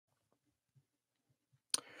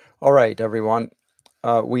All right, everyone.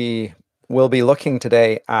 We will be looking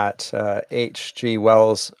today at H.G.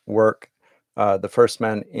 Wells' work, The First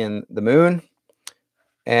Men in the Moon,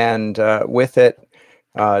 and with it,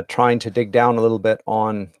 trying to dig down a little bit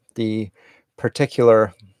on the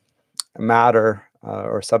particular matter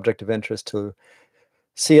or subject of interest to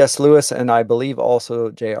C.S. Lewis and I believe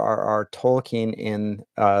also J.R.R. Tolkien in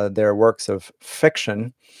their works of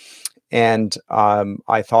fiction. And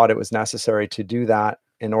I thought it was necessary to do that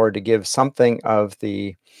in order to give something of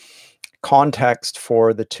the context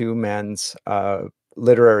for the two men's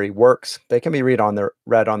literary works. They can be read on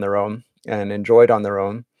their own and enjoyed on their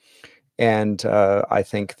own. And I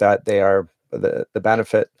think that they are the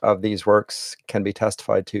benefit of these works can be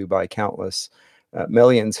testified to by countless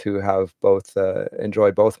millions who have both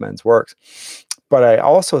enjoyed both men's works. But I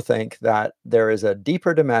also think that there is a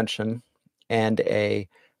deeper dimension and a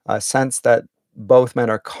sense that both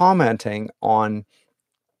men are commenting on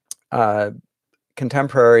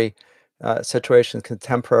contemporary situations,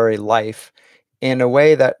 contemporary life, in a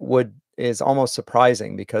way that is almost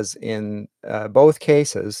surprising, because in both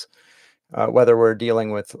cases, whether we're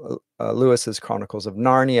dealing with Lewis's Chronicles of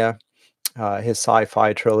Narnia, his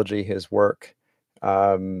sci-fi trilogy, his work,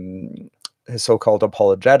 his so-called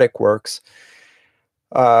apologetic works,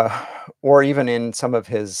 or even in some of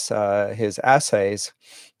his essays,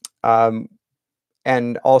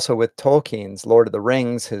 and also with Tolkien's Lord of the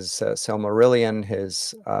Rings, his Silmarillion,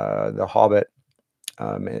 his The Hobbit,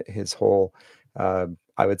 his whole, I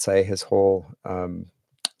would say, his whole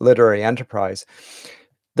literary enterprise.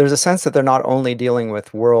 There's a sense that they're not only dealing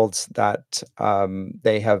with worlds that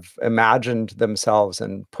they have imagined themselves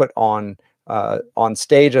and put on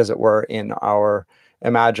stage, as it were, in our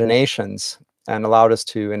imaginations, and allowed us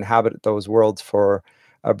to inhabit those worlds for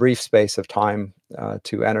a brief space of time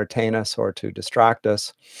to entertain us or to distract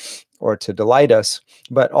us or to delight us,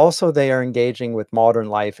 but also they are engaging with modern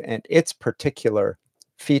life and its particular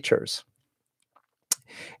features.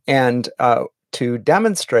 And to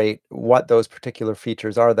demonstrate what those particular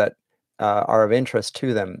features are that are of interest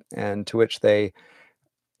to them, and to which they,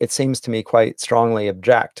 it seems to me, quite strongly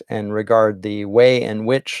object and regard the way in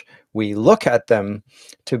which we look at them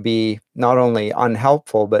to be not only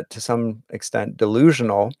unhelpful, but to some extent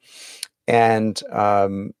delusional, and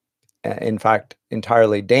in fact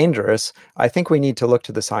entirely dangerous. I think we need to look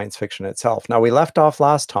to the science fiction itself. Now, we left off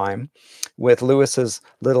last time with Lewis's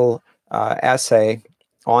little essay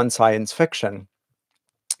on science fiction,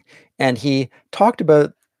 and he talked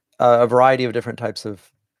about a variety of different types of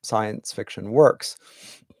science fiction works.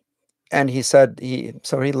 And he said he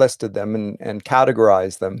listed them and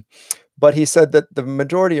categorized them, but he said that the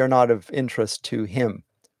majority are not of interest to him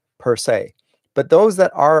per se, but those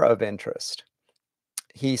that are of interest,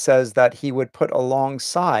 he says that he would put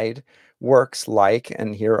alongside works like,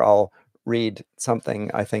 and here I'll read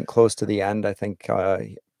something I think close to the end, I think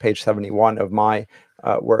page 71 of my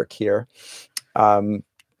work here, about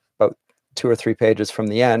 2 or 3 pages from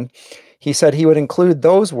the end. He said he would include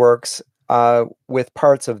those works with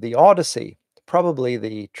parts of the Odyssey, probably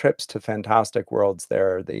the trips to fantastic worlds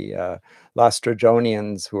there, the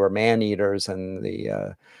Lastrygonians, who are man-eaters, and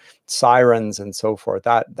the sirens and so forth.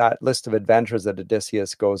 That list of adventures that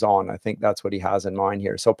Odysseus goes on, I think that's what he has in mind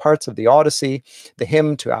here. So parts of the Odyssey, the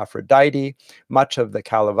hymn to Aphrodite, much of the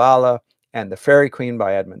Kalevala, and the Fairy Queen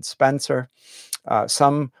by Edmund Spenser,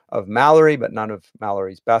 some of Malory, but none of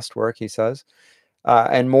Malory's best work, he says,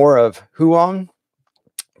 and more of Huon,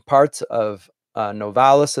 parts of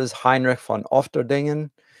Novalis's Heinrich von Ofterdingen,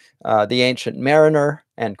 The Ancient Mariner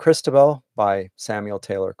and Christabel by Samuel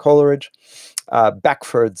Taylor Coleridge,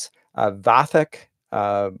 Beckford's Vathek,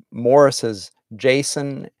 Morris's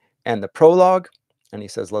Jason and the Prologue, and he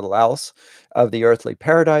says little else, of the Earthly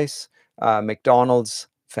Paradise, MacDonald's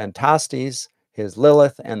Phantastes, his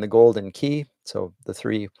Lilith and the Golden Key, so the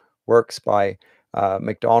 3 works by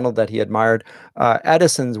MacDonald that he admired,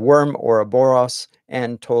 Edison's Worm Ouroboros,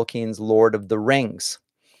 and Tolkien's Lord of the Rings,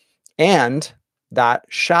 and that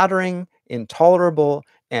shattering, intolerable,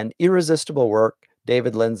 and irresistible work,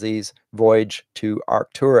 David Lindsay's Voyage to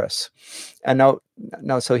Arcturus. And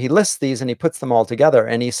now, so he lists these and he puts them all together,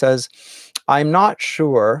 and he says, I'm not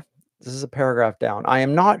sure, this is a paragraph down, I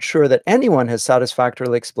am not sure that anyone has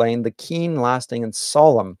satisfactorily explained the keen, lasting, and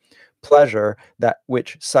solemn pleasure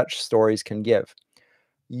which such stories can give.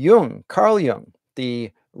 Carl Jung, the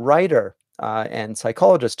writer and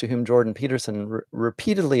psychologist to whom Jordan Peterson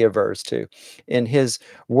repeatedly avers to in his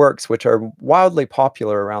works, which are wildly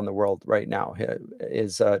popular around the world right now,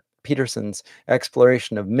 is Peterson's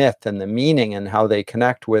exploration of myth and the meaning and how they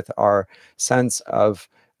connect with our sense of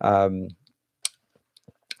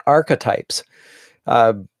archetypes.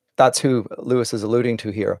 That's who Lewis is alluding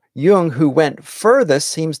to here. Jung, who went furthest,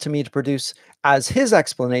 seems to me to produce as his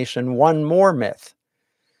explanation one more myth,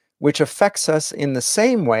 which affects us in the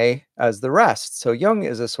same way as the rest. So Jung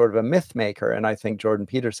is a sort of a myth maker, and I think Jordan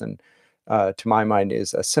Peterson, to my mind,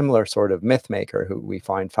 is a similar sort of myth maker who we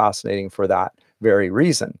find fascinating for that very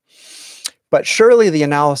reason. But surely the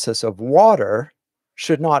analysis of water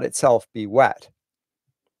should not itself be wet.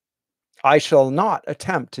 I shall not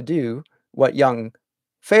attempt to do what Jung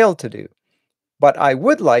failed to do, but I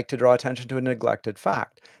would like to draw attention to a neglected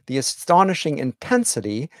fact: the astonishing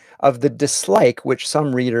intensity of the dislike which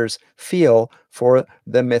some readers feel for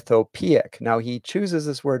the mythopoeic. Now, he chooses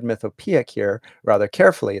this word mythopoeic here rather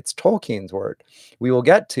carefully. It's Tolkien's word. We will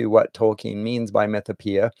get to what Tolkien means by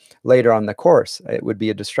mythopoeia later on the course. It would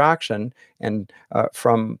be a distraction and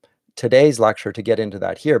from today's lecture to get into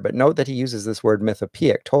that here, but note that he uses this word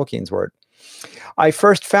mythopoeic, Tolkien's word. I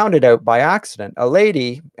first found it out by accident. A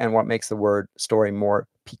lady, and what makes the word story more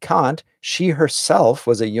piquant, she herself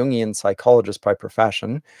was a Jungian psychologist by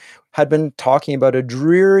profession, had been talking about a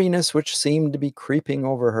dreariness which seemed to be creeping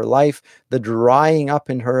over her life, the drying up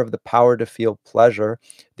in her of the power to feel pleasure,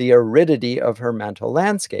 the aridity of her mental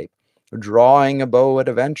landscape. Drawing a bow at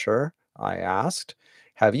a venture, I asked,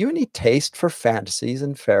 have you any taste for fantasies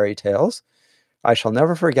and fairy tales? I shall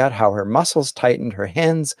never forget how her muscles tightened, her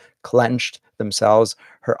hands clenched themselves,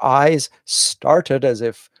 her eyes started as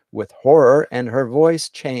if with horror, and her voice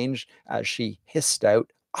changed as she hissed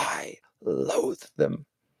out, I loathe them.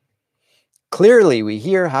 Clearly, we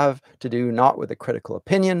here have to do not with a critical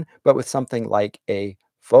opinion, but with something like a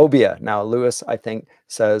phobia. Now, Lewis, I think,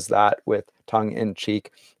 says that with tongue in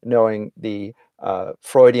cheek, knowing the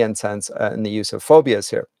Freudian sense and the use of phobias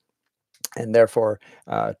here, and therefore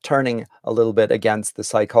turning a little bit against the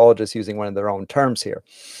psychologists using one of their own terms here,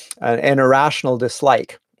 an irrational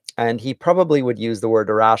dislike. And he probably would use the word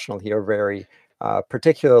irrational here very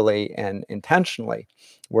particularly and intentionally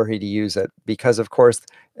were he to use it, because of course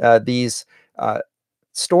these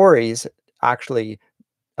stories actually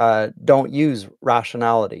don't use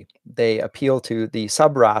rationality. They appeal to the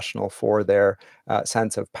sub-rational for their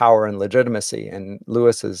sense of power and legitimacy. And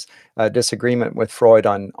Lewis's disagreement with Freud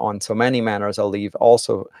on so many manners I'll leave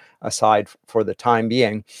also aside for the time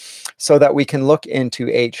being, so that we can look into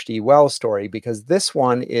H.G. Wells' story, because this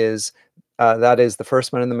one is, that is The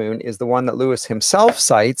First Man in the Moon, is the one that Lewis himself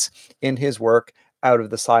cites in his work Out of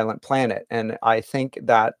the Silent Planet. And I think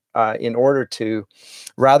that in order to,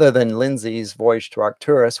 rather than Lindsay's Voyage to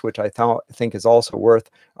Arcturus, which I think is also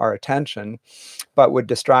worth our attention, but would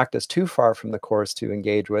distract us too far from the course to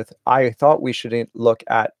engage with, I thought we should look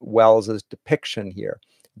at Wells's depiction here,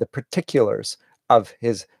 the particulars of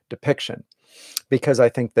his depiction, because I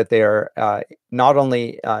think that they are not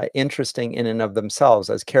only interesting in and of themselves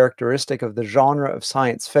as characteristic of the genre of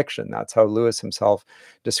science fiction. That's how Lewis himself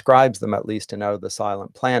describes them, at least in Out of the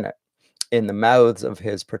Silent Planet, in the mouths of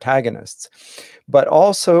his protagonists, but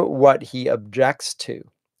also what he objects to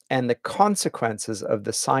and the consequences of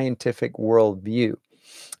the scientific worldview.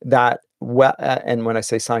 That, and when I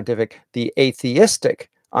say scientific, the atheistic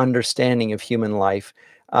understanding of human life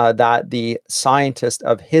that the scientist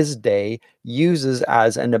of his day uses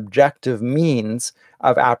as an objective means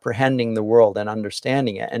of apprehending the world and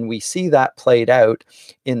understanding it. And we see that played out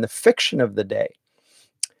in the fiction of the day.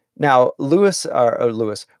 Now,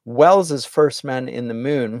 Wells's First Man in the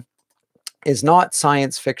Moon is not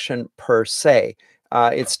science fiction per se.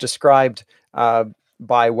 It's described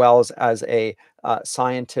by Wells as a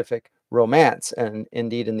scientific romance. And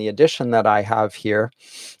indeed, in the edition that I have here,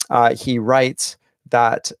 he writes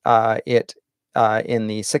that in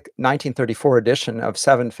the 1934 edition of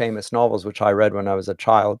 7 Famous Novels, which I read when I was a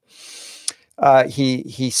child,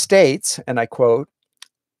 he states, and I quote,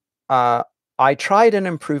 I tried an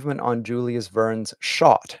improvement on Julius Verne's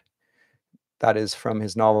Shot, that is from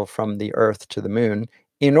his novel From the Earth to the Moon,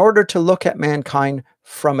 in order to look at mankind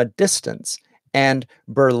from a distance and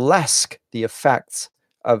burlesque the effects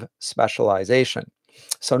of specialization.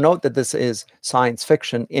 So note that this is science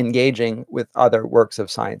fiction engaging with other works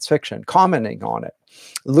of science fiction, commenting on it.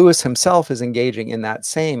 Lewis himself is engaging in that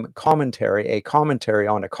same commentary, a commentary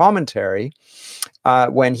on a commentary,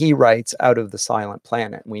 when he writes Out of the Silent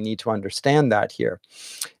Planet. We need to understand that here.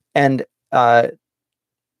 And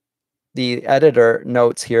the editor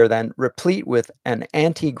notes here then, replete with an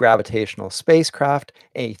anti-gravitational spacecraft,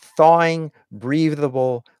 a thawing,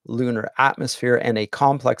 breathable lunar atmosphere, and a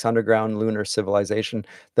complex underground lunar civilization,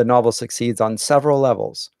 the novel succeeds on several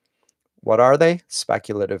levels. What are they?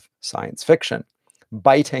 Speculative science fiction,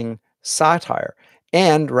 biting satire,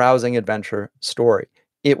 and rousing adventure story.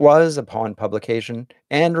 It was, upon publication,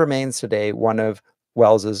 and remains today, one of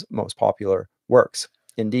Wells's most popular works.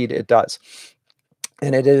 Indeed, it does.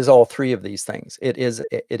 And it is all three of these things. It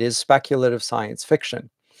is speculative science fiction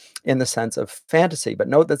in the sense of fantasy. But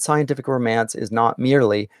note that scientific romance is not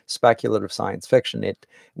merely speculative science fiction.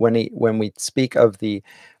 When we speak of the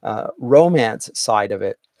romance side of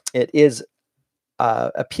it, it is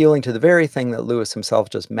appealing to the very thing that Lewis himself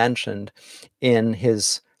just mentioned in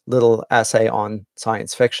his little essay on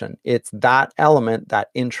science fiction. It's that element that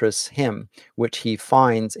interests him, which he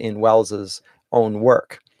finds in Wells's own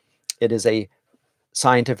work. It is a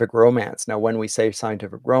scientific romance. Now, when we say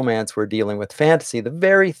scientific romance, we're dealing with fantasy, the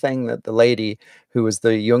very thing that the lady who was the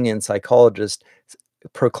Jungian psychologist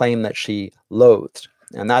proclaimed that she loathed.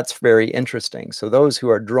 And that's very interesting. So those who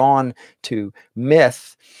are drawn to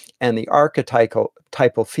myth and the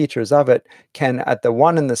archetypal features of it can, at the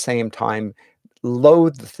one and the same time,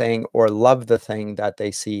 loathe the thing or love the thing that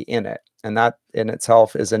they see in it. And that in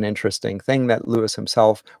itself is an interesting thing that Lewis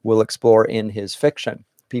himself will explore in his fiction.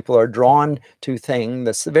 People are drawn to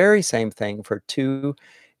this very same thing, for two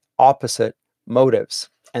opposite motives.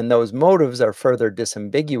 And those motives are further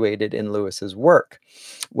disambiguated in Lewis's work.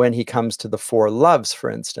 When he comes to the four loves, for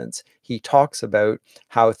instance, he talks about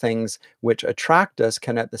how things which attract us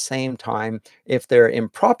can at the same time, if they're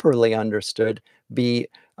improperly understood, be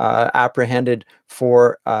apprehended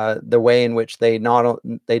for the way in which they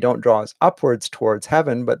don't draw us upwards towards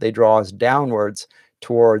heaven, but they draw us downwards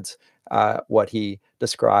towards what he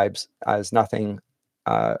describes as nothing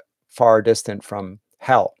far distant from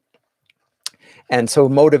hell. And so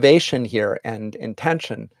motivation here and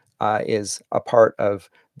intention is a part of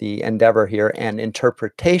the endeavor here, and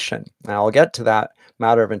interpretation. Now, I'll get to that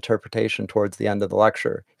matter of interpretation towards the end of the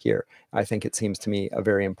lecture here. I think it seems to me a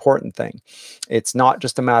very important thing. It's not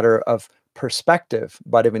just a matter of perspective,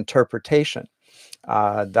 but of interpretation.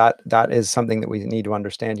 That is something that we need to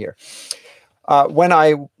understand here. When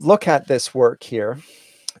I look at this work here,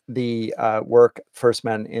 the work First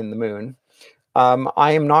Men in the Moon,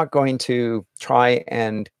 I am not going to try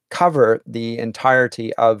and cover the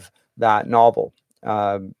entirety of that novel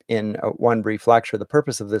in one brief lecture. The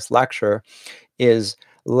purpose of this lecture is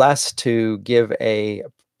less to give a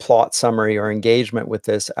plot summary or engagement with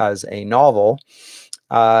this as a novel,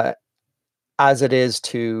 as it is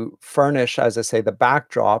to furnish, as I say, the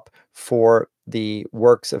backdrop for the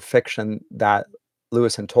works of fiction that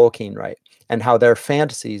Lewis and Tolkien write, and how their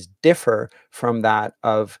fantasies differ from that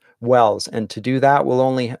of Wells. And to do that, we'll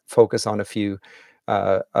only focus on a few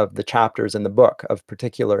of the chapters in the book of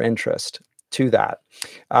particular interest to that.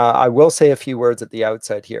 I will say a few words at the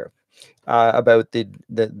outset here about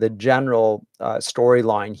the general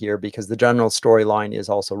storyline here, because the general storyline is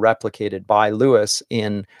also replicated by Lewis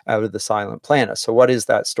in Out of the Silent Planet. So what is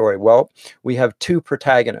that story? Well, we have two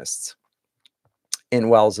protagonists in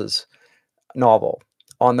Wells's novel.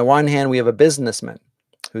 On the one hand, we have a businessman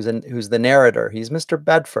who's the narrator. He's Mr.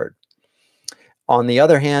 Bedford. On the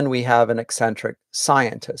other hand, we have an eccentric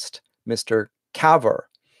scientist, Mr. Cavor.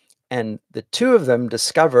 And the two of them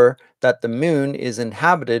discover that the moon is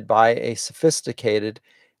inhabited by a sophisticated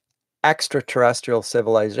extraterrestrial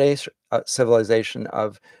civilization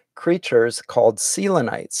of creatures called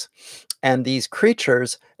Selenites. And these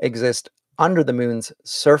creatures exist under the moon's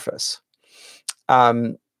surface.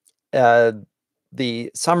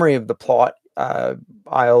 The summary of the plot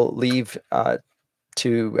I'll leave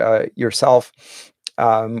to yourself.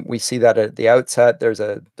 We see that at the outset. There's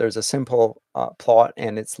a simple plot,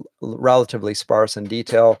 and it's relatively sparse in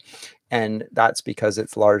detail, and that's because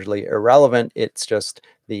it's largely irrelevant. It's just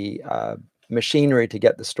the machinery to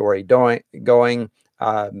get the story going.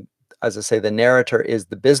 As I say, the narrator is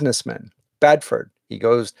the businessman, Bedford. He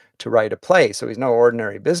goes to write a play, so he's no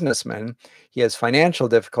ordinary businessman. He has financial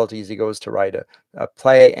difficulties. He goes to write a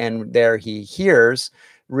play, and there he hears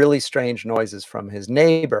really strange noises from his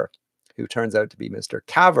neighbor, who turns out to be Mr.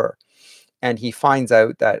 Cavor. And he finds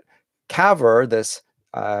out that Cavor, this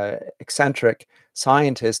eccentric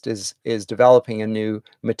scientist, is developing a new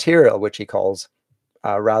material, which he calls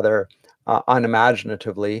rather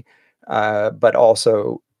unimaginatively, but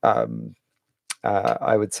also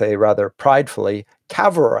I would say rather pridefully,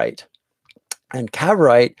 Cavorite. And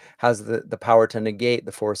Cavorite has the power to negate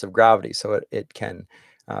the force of gravity, so it can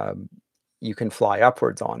you can fly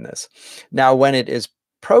upwards on this. Now, when it is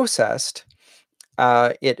processed,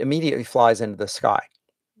 it immediately flies into the sky.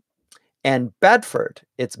 And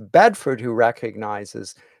it's Bedford who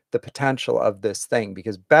recognizes the potential of this thing,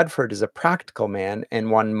 because Bedford is a practical man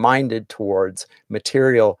and one minded towards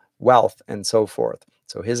material wealth and so forth.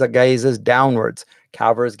 So his gaze is downwards.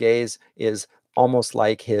 Cavor's gaze is almost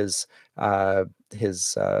like his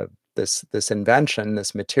this invention,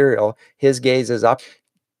 this material. His gaze is up.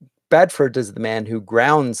 Bedford is the man who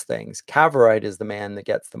grounds things. Cavorite is the man that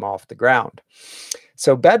gets them off the ground.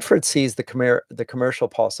 So Bedford sees the commercial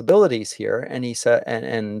possibilities here, and he said,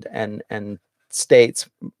 and states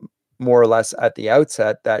more or less at the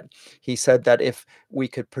outset that he said that if we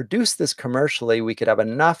could produce this commercially, we could have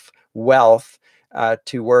enough wealth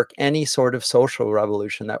to work any sort of social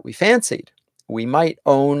revolution that we fancied. We might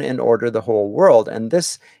own and order the whole world. And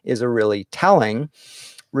this is a really telling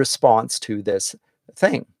response to this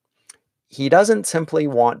thing. He doesn't simply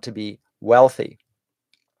want to be wealthy.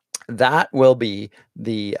 That will be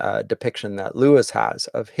the depiction that Lewis has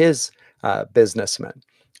of his businessman.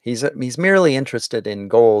 He's merely interested in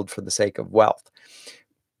gold for the sake of wealth.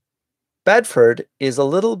 Bedford is a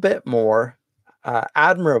little bit more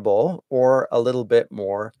admirable, or a little bit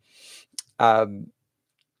more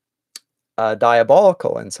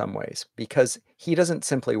diabolical in some ways, because he doesn't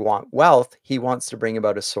simply want wealth, he wants to bring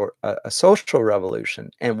about a social revolution.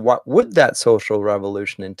 And what would that social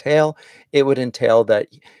revolution entail? It would entail that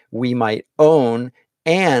we might own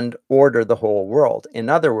and order the whole world. In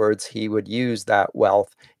other words, he would use that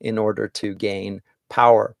wealth in order to gain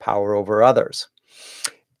power over others.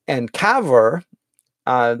 And Cavour,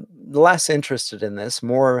 less interested in this,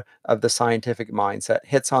 more of the scientific mindset,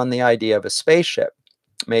 hits on the idea of a spaceship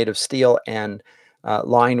made of steel and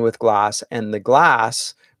lined with glass, and the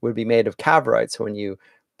glass would be made of cavorite. So when you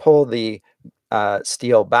pull the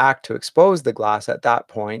steel back to expose the glass, at that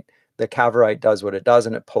point, the cavorite does what it does,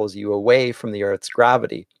 and it pulls you away from the Earth's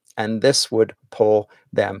gravity. And this would pull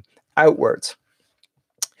them outwards.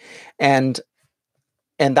 And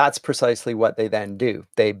that's precisely what they then do.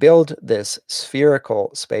 They build this spherical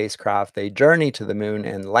spacecraft, they journey to the moon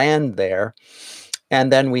and land there.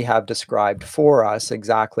 And then we have described for us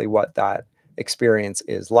exactly what that experience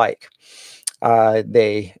is like.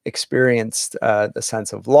 They experienced the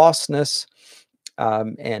sense of lostness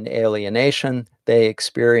and alienation. They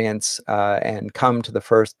experience and come to the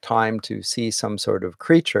first time to see some sort of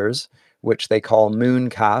creatures, which they call moon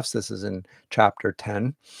calves. This is in chapter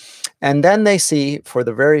 10. And then they see for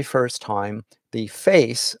the very first time the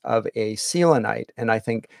face of a selenite. And I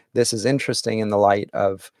think this is interesting in the light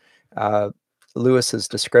of Lewis's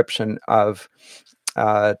description of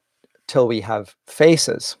till we have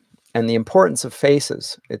faces, and the importance of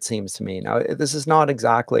faces, it seems to me. Now, this is not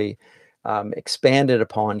exactly expanded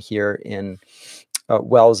upon here in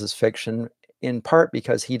Wells's fiction, in part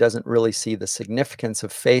because he doesn't really see the significance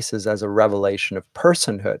of faces as a revelation of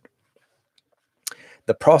personhood.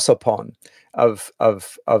 The prosopon of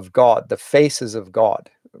God, the faces of God.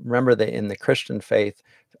 Remember that in the Christian faith,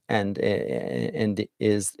 and it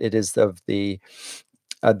is of the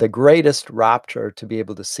greatest rapture to be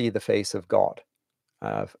able to see the face of God.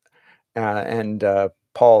 And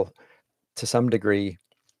Paul, to some degree,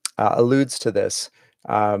 alludes to this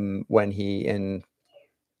when he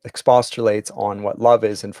expostulates on what love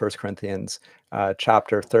is in 1 Corinthians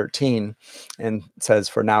chapter 13, and says,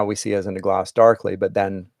 "For now we see as in a glass darkly, but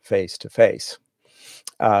then face to face,"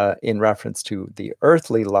 in reference to the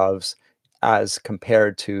earthly loves as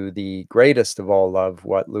compared to the greatest of all love,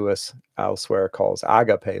 what Lewis elsewhere calls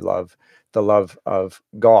agape love, the love of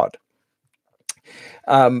God.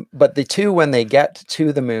 But the two, when they get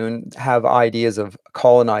to the moon, have ideas of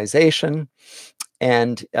colonization.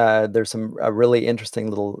 And there's a really interesting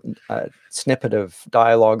little snippet of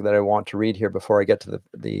dialogue that I want to read here before I get to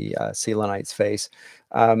the selenite's face.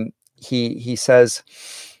 He says,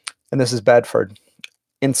 and this is Bedford,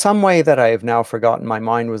 "In some way that I have now forgotten, my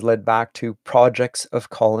mind was led back to projects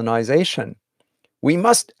of colonization. 'We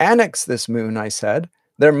must annex this moon,' I said.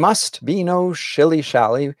 'There must be no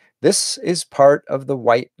shilly-shally. This is part of the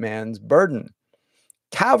white man's burden.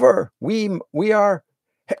 Cavour, we are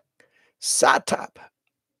satraps.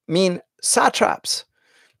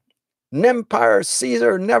 Nempire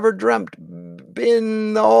Caesar never dreamt.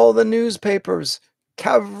 In all the newspapers.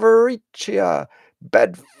 Cavoricia,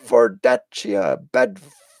 Bedfordetia,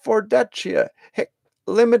 hic,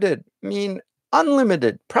 limited, mean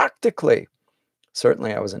unlimited, practically.'"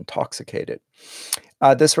 Certainly I was intoxicated.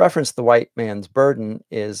 This reference to the white man's burden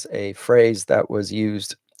is a phrase that was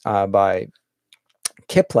used by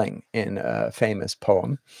Kipling in a famous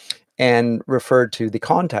poem, and referred to the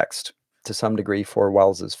context to some degree for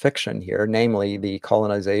Wells's fiction here, namely the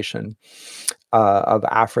colonization of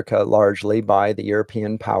Africa largely by the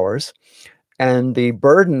European powers. And the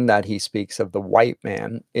burden that he speaks of the white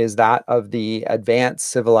man is that of the advanced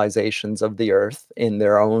civilizations of the earth in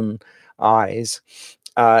their own eyes,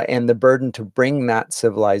 and the burden to bring that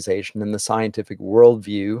civilization and the scientific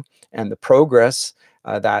worldview and the progress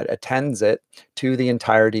that attends it to the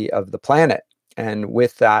entirety of the planet. And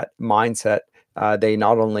with that mindset, they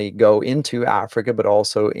not only go into Africa, but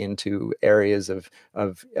also into areas of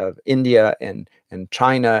India and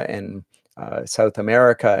China and South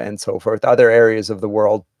America and so forth, other areas of the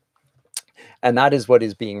world. And that is what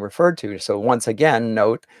is being referred to. So once again,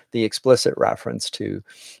 note the explicit reference to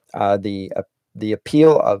the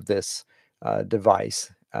appeal of this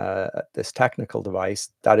device, this technical device,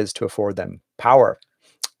 that is to afford them power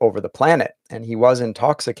over the planet. And he was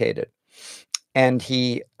intoxicated. And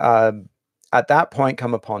he, at that point,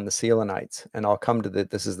 come upon the Selenites. And I'll come to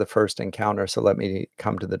this is the first encounter, so let me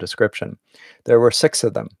come to the description. There were 6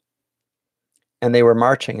 of them, and they were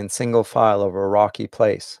marching in single file over a rocky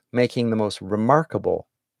place, making the most remarkable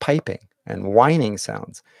piping and whining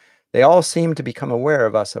sounds. They all seemed to become aware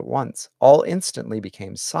of us at once. All instantly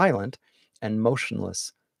became silent and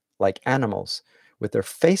motionless, like animals, with their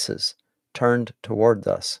faces turned towards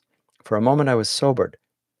us. For a moment I was sobered.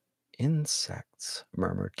 Insects,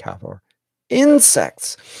 murmured Cavor.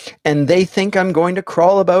 Insects! And they think I'm going to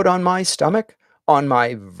crawl about on my stomach? On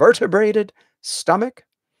my vertebrated stomach?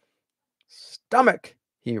 Stomach,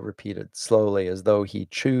 he repeated slowly, as though he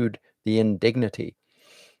chewed the indignity.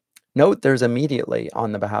 Note there's immediately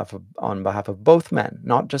on behalf of both men,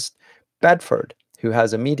 not just Bedford, who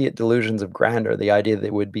has immediate delusions of grandeur, the idea that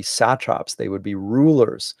they would be satraps, they would be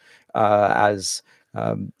rulers, as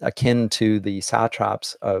akin to the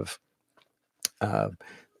satraps of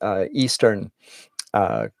Eastern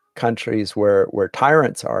countries where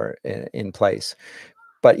tyrants are in place.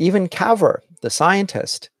 But even Cavor, the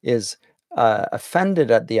scientist, is offended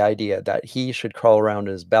at the idea that he should crawl around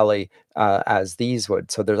his belly as these would.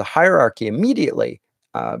 So there's a hierarchy immediately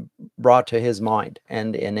brought to his mind,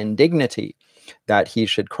 and an indignity that he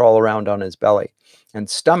should crawl around on his belly. And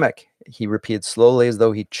stomach, he repeated slowly, as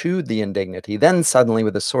though he chewed the indignity. Then suddenly,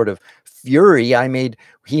 with a sort of fury,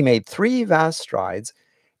 he made 3 vast strides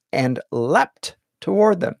and leapt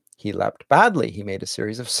toward them. He leapt badly. He made a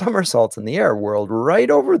series of somersaults in the air, whirled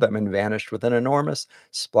right over them, and vanished with an enormous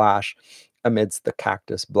splash amidst the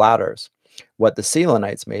cactus bladders. What the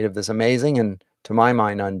Selenites made of this amazing and, to my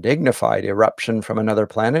mind, undignified eruption from another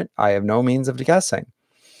planet, I have no means of guessing.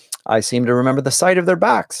 I seem to remember the sight of their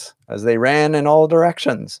backs as they ran in all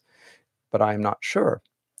directions, but I am not sure.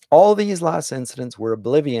 All these last incidents were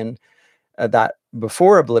oblivion that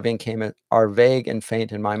before oblivion came are vague and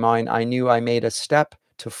faint in my mind. I knew I made a step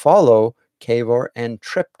to follow Cavor and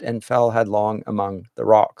tripped and fell headlong among the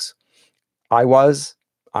rocks. I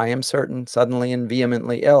am certain, suddenly and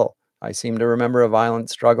vehemently ill. I seem to remember a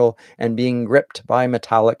violent struggle and being gripped by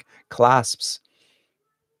metallic clasps.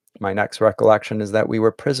 My next recollection is that we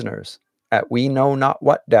were prisoners at we know not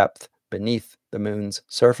what depth beneath the moon's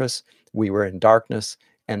surface. We were in darkness,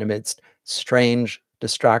 and amidst strange,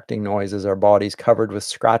 distracting noises, our bodies covered with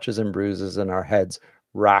scratches and bruises, and our heads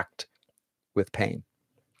racked with pain.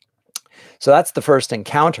 So that's the first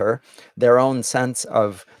encounter, their own sense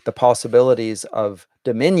of the possibilities of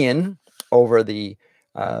dominion over this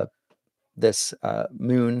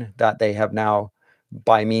moon that they have now,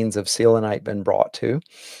 by means of selenite, been brought to,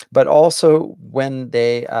 but also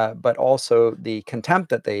the contempt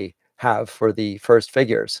that they have for the first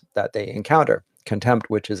figures that they encounter, contempt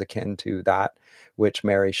which is akin to that which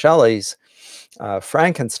Mary Shelley's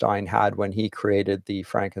Frankenstein had when he created the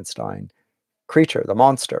Frankenstein creature, the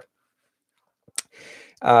monster.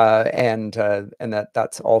 And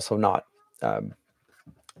that's also not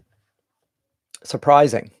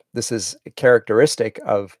surprising. This is characteristic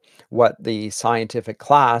of what the scientific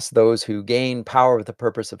class, those who gain power with the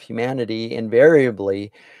purpose of humanity,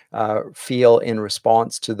 invariably feel in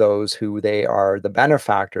response to those who they are the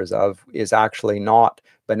benefactors of, is actually not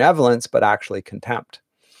benevolence, but actually contempt.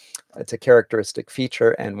 It's a characteristic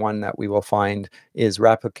feature, and one that we will find is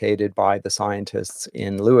replicated by the scientists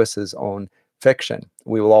in Lewis's own fiction.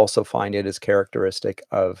 We will also find it as characteristic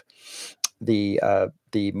of the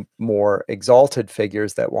more exalted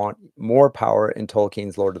figures that want more power in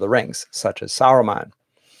Tolkien's Lord of the Rings, such as Saruman,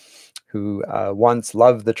 who once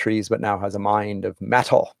loved the trees but now has a mind of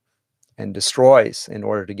metal and destroys in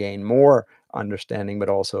order to gain more understanding but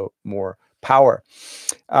also more power.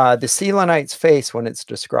 The Selenites' face, when it's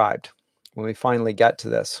described, when we finally get to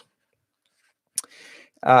this,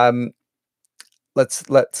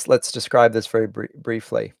 let's describe this very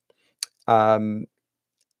briefly.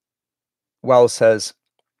 Wells says,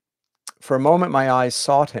 "For a moment my eyes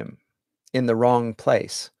sought him in the wrong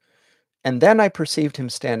place, and then I perceived him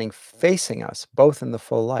standing facing us, both in the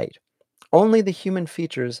full light. Only the human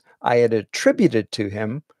features I had attributed to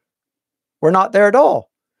him were not there at all.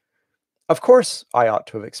 Of course, I ought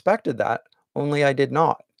to have expected that. only I did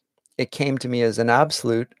not. It came to me as an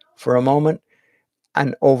absolute, for a moment,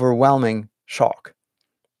 an overwhelming shock.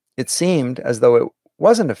 It seemed as though it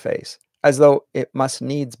wasn't a face, as though it must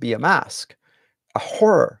needs be a mask, a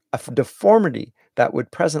horror, a deformity that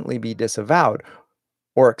would presently be disavowed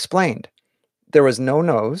or explained. There was no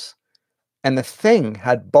nose, and the thing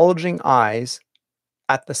had bulging eyes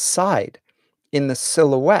at the side. In the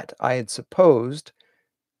silhouette, I had supposed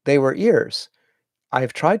they were ears. I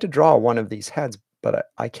have tried to draw one of these heads, but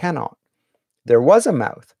I cannot. There was a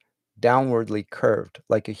mouth, downwardly curved,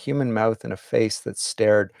 like a human mouth, and a face that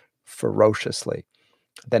stared ferociously.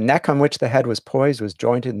 The neck on which the head was poised was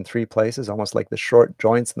jointed in three places, almost like the short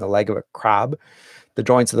joints in the leg of a crab. The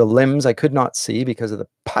joints of the limbs I could not see because of the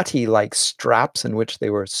putty-like straps in which they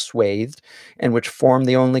were swathed and which formed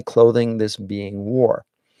the only clothing this being wore.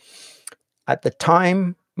 At the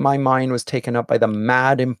time, my mind was taken up by the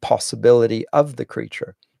mad impossibility of the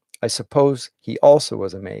creature. I suppose he also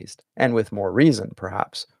was amazed, and with more reason,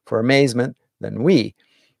 perhaps, for amazement than we.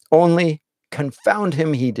 Only, confound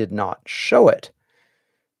him, he did not show it.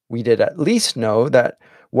 We did at least know that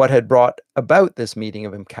what had brought about this meeting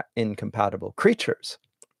of incompatible creatures.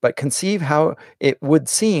 But conceive how it would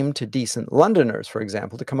seem to decent Londoners, for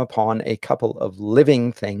example, to come upon a couple of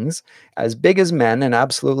living things as big as men and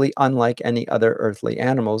absolutely unlike any other earthly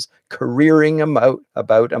animals careering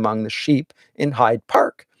about among the sheep in Hyde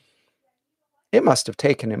Park. It must have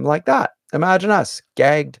taken him like that. Imagine us,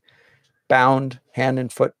 gagged, bound, hand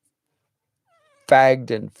and foot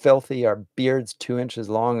fagged and filthy, our beards 2 inches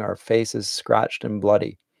long, our faces scratched and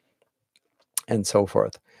bloody, and so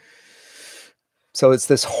forth. So it's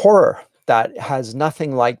this horror that has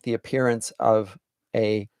nothing like the appearance of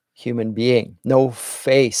a human being, no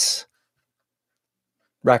face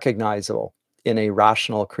recognizable in a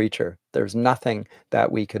rational creature. There's nothing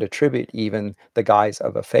that we could attribute even the guise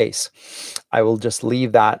of a face. I will just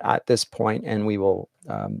leave that at this point, and we will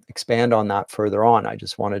expand on that further on. I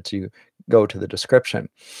just wanted to go to the description.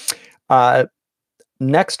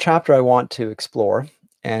 Next chapter I want to explore,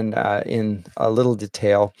 and in a little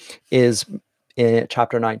detail, is in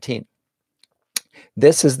chapter 19.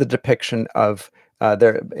 This is the depiction of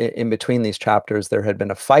in between these chapters, there had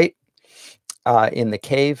been a fight in the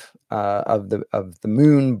cave of the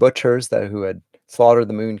moon butchers who had slaughtered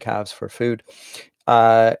the moon calves for food,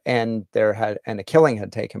 and a killing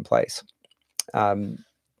had taken place,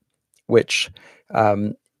 which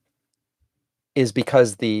is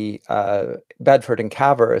because the Bedford and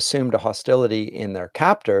Caver assumed a hostility in their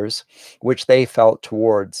captors, which they felt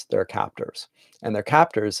towards their captors, and their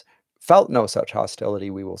captors felt no such hostility,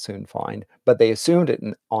 we will soon find, but they assumed it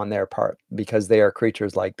on their part because they are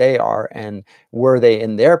creatures like they are, and were they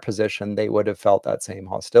in their position, they would have felt that same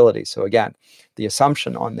hostility. So again, the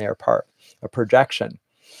assumption on their part, a projection.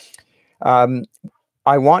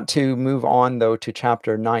 I want to move on, though, to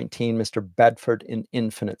chapter 19, Mr. Bedford in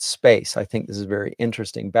Infinite Space. I think this is very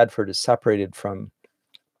interesting. Bedford is separated from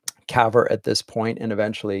Caver at this point, and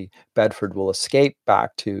eventually Bedford will escape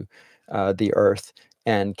back to the Earth,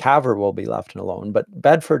 and Caver will be left alone. But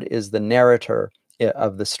Bedford is the narrator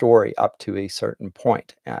of the story up to a certain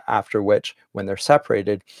point, after which, when they're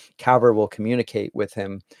separated, Caver will communicate with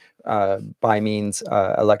him by means,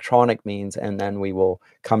 electronic means, and then we will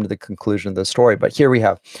come to the conclusion of the story. But here we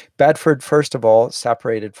have Bedford, first of all,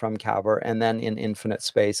 separated from Caver, and then in infinite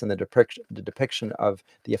space, and the depiction of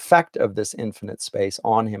the effect of this infinite space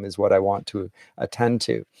on him is what I want to attend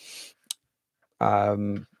to.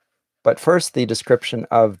 But first, the description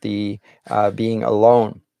of the being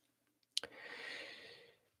alone.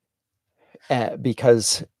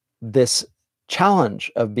 Because this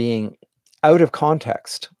challenge of being out of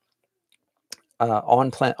context on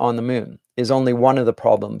the moon is only one of the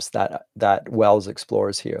problems that Wells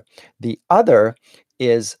explores here. The other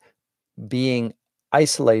is being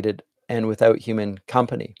isolated and without human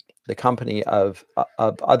company, the company of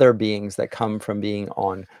other beings that come from being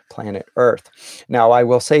on planet Earth. Now, I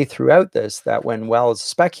will say throughout this that when Wells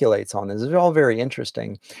speculates on this, it's all very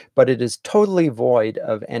interesting, but it is totally void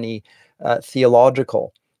of any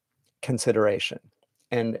theological consideration.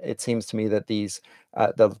 And it seems to me that these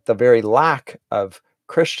the very lack of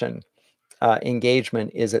Christian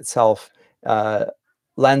engagement is itself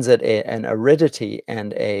lends it an aridity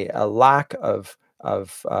and a lack of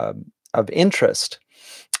interest,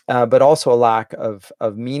 but also a lack of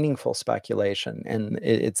meaningful speculation. And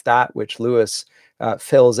it's that which Lewis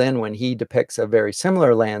fills in when he depicts a very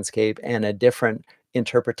similar landscape and a different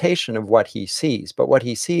interpretation of what he sees. But what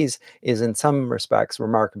he sees is in some respects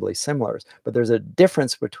remarkably similar. But there's a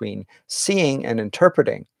difference between seeing and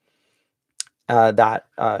interpreting that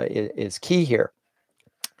is key here.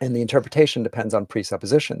 And the interpretation depends on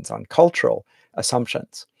presuppositions, on cultural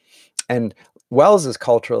assumptions. And Wells's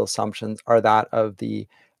cultural assumptions are that of the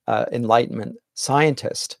Enlightenment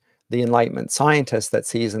scientist, that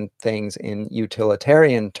sees things in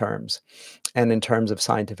utilitarian terms and in terms of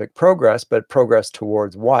scientific progress, but progress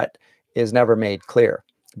towards what is never made clear.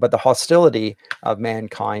 But the hostility of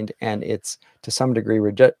mankind and its, to some degree,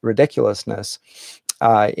 ridiculousness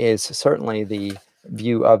is certainly the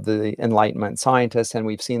view of the Enlightenment scientists, and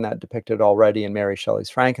we've seen that depicted already in Mary Shelley's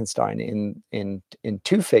Frankenstein in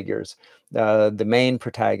two figures: the main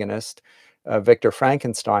protagonist, Victor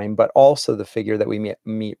Frankenstein, but also the figure that we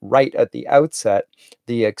meet right at the outset,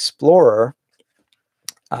 the explorer,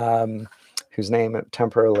 whose name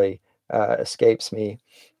temporarily escapes me.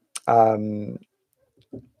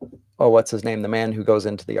 What's his name? The man who goes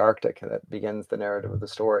into the Arctic, that begins the narrative of the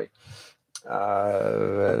story.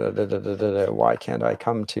 Why can't I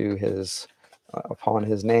come to his upon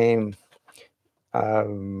his name?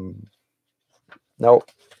 Nope,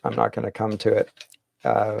 I'm not going to come to it.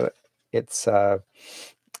 It's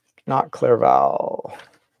not Clerval.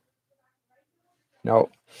 No,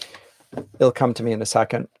 it'll come to me in a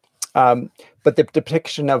second. But the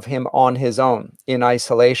depiction of him on his own, in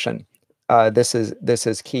isolation, this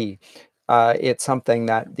is key. It's something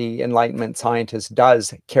that the Enlightenment scientist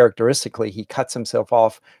does characteristically. He cuts himself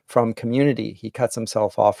off from community. He cuts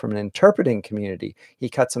himself off from an interpreting community. He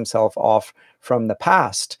cuts himself off from the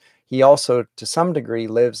past. He also, to some degree,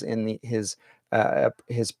 lives in his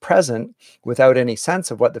present without any sense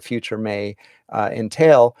of what the future may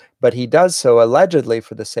entail, but he does so allegedly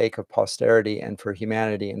for the sake of posterity and for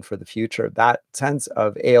humanity and for the future. That sense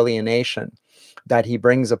of alienation that he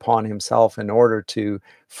brings upon himself in order to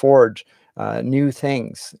forge new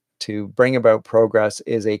things, to bring about progress,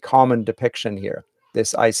 is a common depiction here,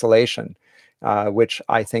 this isolation, which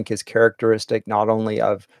I think is characteristic not only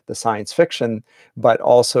of the science fiction, but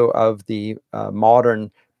also of the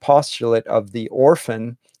modern postulate of the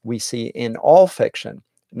orphan we see in all fiction,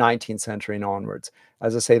 19th century and onwards.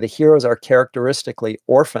 As I say, the heroes are characteristically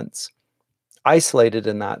orphans, isolated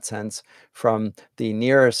in that sense from the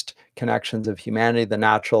nearest connections of humanity, the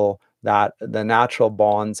natural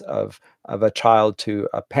bonds of a child to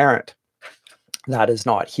a parent. That is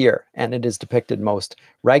not here, and it is depicted most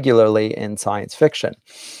regularly in science fiction.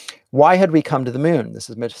 Why had we come to the moon? This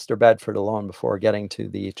is Mr. Bedford alone before getting to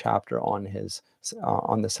the chapter on his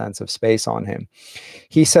on the sense of space on him.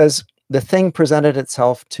 He says, "The thing presented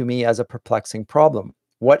itself to me as a perplexing problem.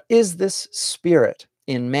 What is this spirit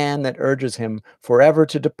in man that urges him forever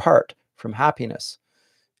to depart from happiness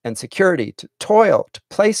and security, to toil, to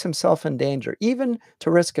place himself in danger, even to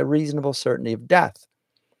risk a reasonable certainty of death?"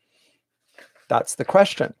 That's the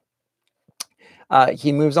question.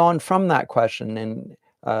 He moves on from that question, and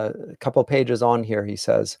a couple pages on here, he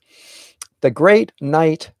says, "The great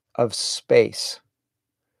night of space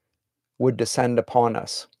would descend upon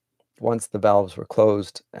us once the valves were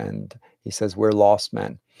closed," and he says, "We're lost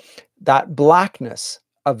men. That blackness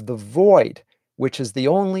of the void, which is the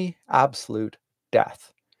only absolute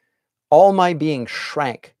death. All my being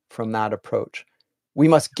shrank from that approach. We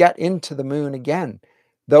must get into the moon again,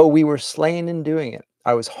 though we were slain in doing it.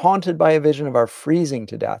 I was haunted by a vision of our freezing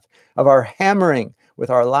to death, of our hammering with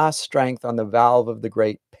our last strength on the valve of the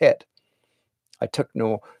great pit. I took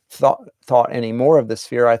no thought any more of the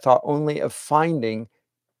sphere. I thought only of finding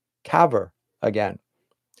Cavor again.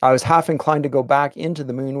 I was half inclined to go back into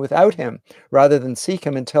the moon without him, rather than seek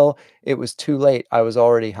him until it was too late. I was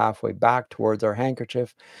already halfway back towards our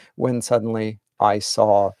handkerchief when suddenly I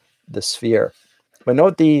saw the sphere." But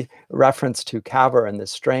note the reference to Cavor and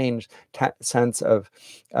this strange sense of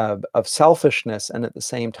selfishness, and at the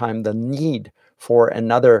same time the need for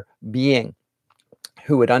another being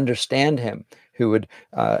who would understand him, who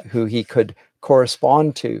he could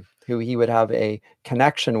correspond to, who he would have a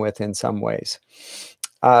connection with in some ways.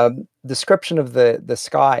 Description of the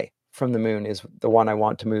sky from the moon is the one I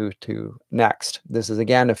want to move to next. This is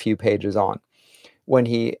again a few pages on, when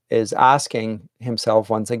he is asking himself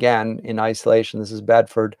once again in isolation, this is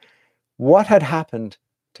Bedford, what had happened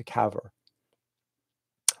to Cavor?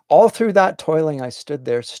 "All through that toiling I stood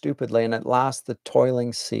there stupidly, and at last the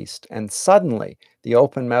toiling ceased, and suddenly the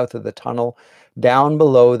open mouth of the tunnel down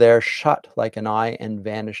below there shut like an eye and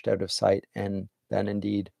vanished out of sight, and then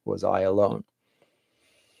indeed was I alone."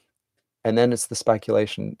 And then it's the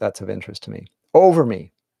speculation that's of interest to me. "Over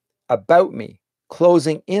me, about me,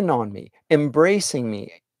 closing in on me, embracing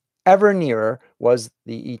me, ever nearer, was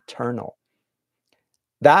the eternal.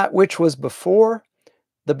 That which was before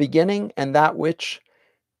the beginning and that which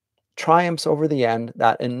triumphs over the end,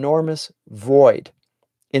 that enormous void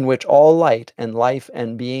in which all light and life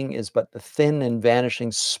and being is but the thin and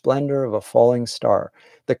vanishing splendor of a falling star,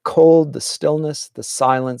 the cold, the stillness, the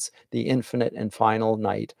silence, the infinite and final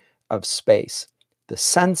night of space. The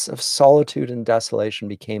sense of solitude and desolation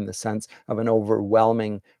became the sense of an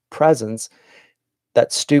overwhelming presence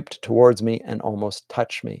that stooped towards me and almost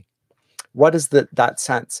touched me. What is that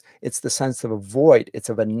sense? It's the sense of a void. It's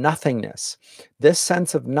of a nothingness. This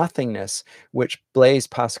sense of nothingness, which Blaise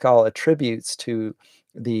Pascal attributes to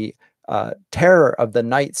the terror of the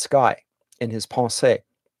night sky in his Pensées,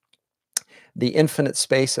 the infinite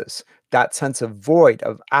spaces, that sense of void,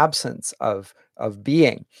 of absence, of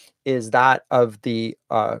being, is that of the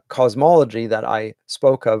cosmology that I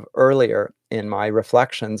spoke of earlier in my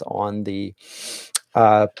reflections on the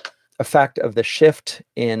effect of the shift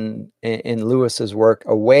in Lewis's work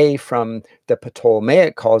away from the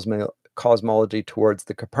Ptolemaic cosmology towards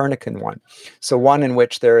the Copernican one. So one in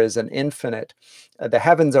which there is an infinite, the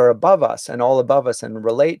heavens are above us and all above us and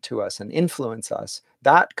relate to us and influence us.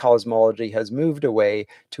 That cosmology has moved away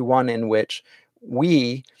to one in which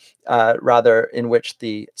we, rather in which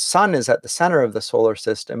the sun is at the center of the solar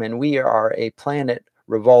system and we are a planet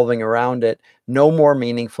revolving around it, no more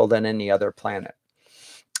meaningful than any other planet.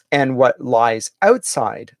 And what lies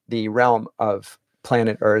outside the realm of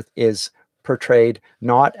planet Earth is portrayed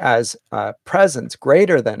not as a presence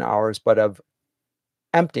greater than ours, but of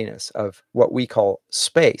emptiness, of what we call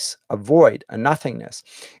space, a void, a nothingness.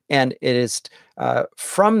 And it is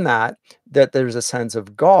from that there's a sense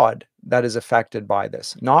of God that is affected by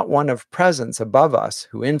this, not one of presence above us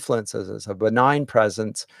who influences us, a benign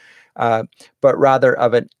presence, but rather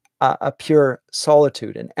of a pure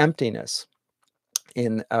solitude, an emptiness.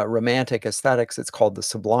 In romantic aesthetics, it's called the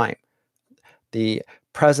sublime, the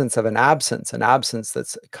presence of an absence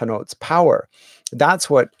that connotes power. That's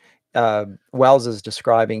what Wells is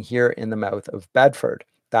describing here in The Mouth of Bedford,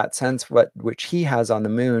 that sense which he has on the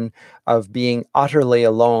moon of being utterly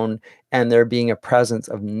alone and there being a presence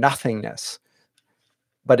of nothingness.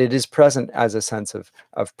 But it is present as a sense of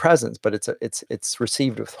presence, but it's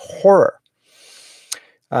received with horror.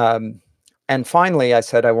 And finally, I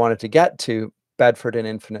said I wanted to get to Bedford in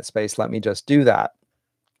infinite space. Let me just do that.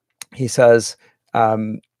 He says,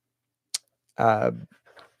 and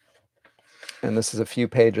this is a few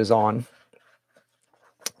pages on,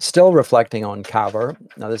 still reflecting on Cavour.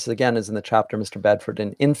 Now this again is in the chapter Mr. Bedford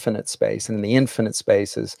in infinite space, and in the infinite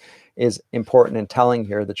space is important in telling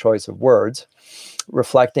here the choice of words.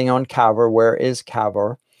 Reflecting on Cavour, where is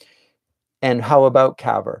Cavour? And how about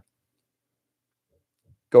Cavour?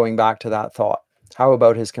 Going back to that thought, how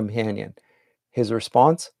about his companion? His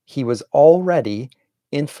response, he was already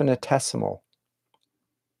infinitesimal.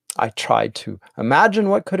 I tried to imagine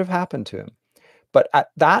what could have happened to him, but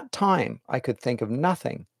at that time I could think of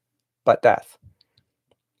nothing but death.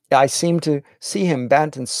 I seemed to see him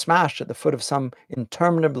bent and smashed at the foot of some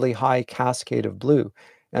interminably high cascade of blue,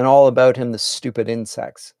 and all about him the stupid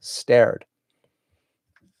insects stared.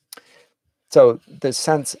 So the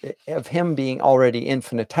sense of him being already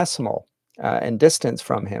infinitesimal and distance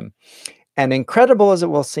from him, and incredible as it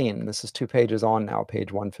will seem, this is 2 pages on now,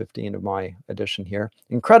 page 115 of my edition here,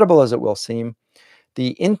 incredible as it will seem,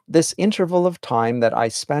 this interval of time that I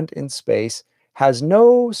spent in space has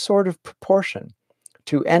no sort of proportion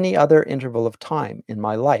to any other interval of time in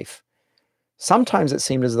my life. Sometimes it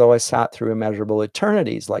seemed as though I sat through immeasurable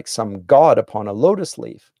eternities, like some god upon a lotus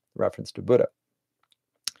leaf, reference to Buddha,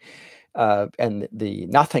 and the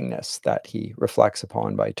nothingness that he reflects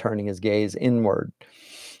upon by turning his gaze inward.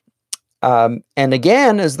 And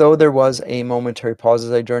again, as though there was a momentary pause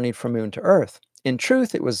as I journeyed from moon to earth. In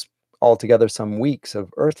truth, it was altogether some weeks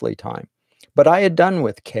of earthly time. But I had done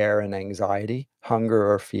with care and anxiety,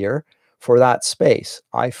 hunger or fear. For that space,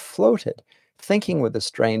 I floated, thinking with a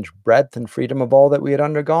strange breadth and freedom of all that we had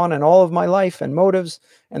undergone and all of my life and motives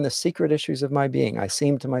and the secret issues of my being. I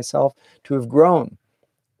seemed to myself to have grown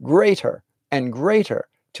greater and greater,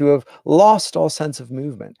 to have lost all sense of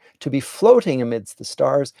movement, to be floating amidst the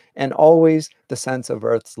stars, and always the sense of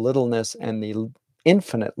earth's littleness and the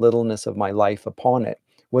infinite littleness of my life upon it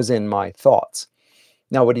was in my thoughts.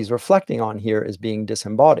 Now, what he's reflecting on here is being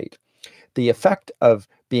disembodied. The effect of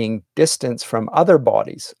being distanced from other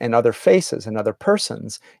bodies and other faces and other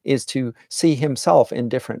persons is to see himself in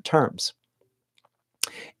different terms,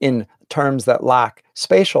 in terms that lack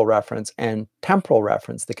spatial reference and temporal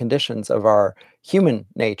reference, the conditions of our human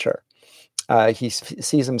nature. He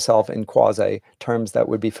sees himself in quasi terms that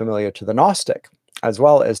would be familiar to the Gnostic as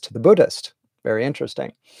well as to the Buddhist. Very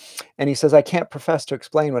interesting. And he says, I can't profess to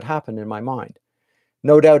explain what happened in my mind.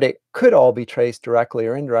 No doubt it could all be traced directly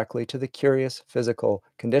or indirectly to the curious physical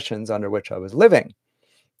conditions under which I was living.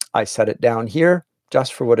 I set it down here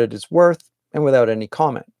just for what it is worth and without any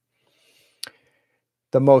comment.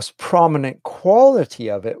 The most prominent quality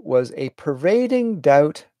of it was a pervading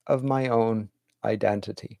doubt of my own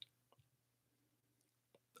identity.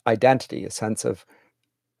 Identity, a sense of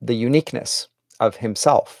the uniqueness of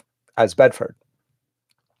himself as Bedford.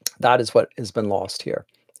 That is what has been lost here.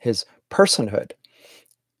 His personhood.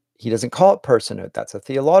 He doesn't call it personhood. That's a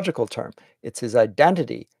theological term. It's his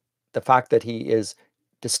identity, the fact that he is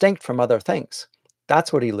distinct from other things.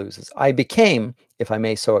 That's what he loses. I became, if I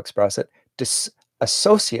may so express it,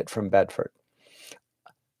 disassociate from Bedford.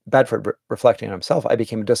 Bedford reflecting on himself, I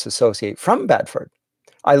became a disassociate from Bedford.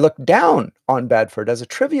 I looked down on Bedford as a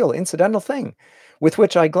trivial, incidental thing with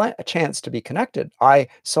which I chanced to be connected. I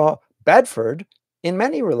saw Bedford in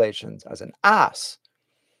many relations as an ass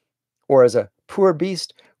or as a poor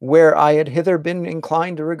beast, where I had hither been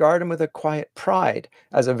inclined to regard him with a quiet pride,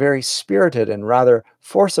 as a very spirited and rather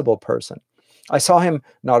forcible person. I saw him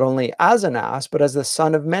not only as an ass, but as the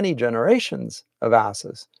son of many generations of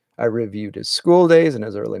asses. I reviewed his school days and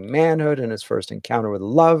his early manhood and his first encounter with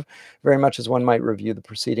love, very much as one might review the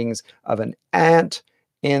proceedings of an ant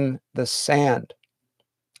in the sand.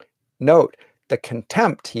 Note the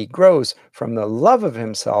contempt he grows from the love of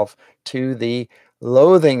himself to the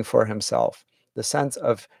loathing for himself, the sense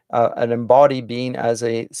of an embodied being as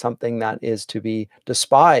something that is to be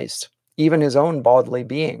despised, even his own bodily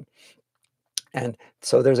being. And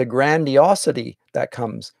so there's a grandiosity that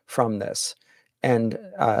comes from this, and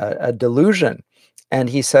a delusion. And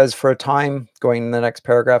he says, for a time, going in the next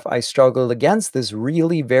paragraph, I struggled against this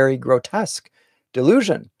really very grotesque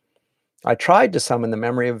delusion. I tried to summon the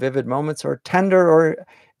memory of vivid moments or tender or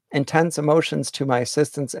intense emotions to my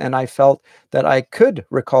assistance, and I felt that I could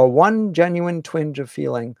recall one genuine twinge of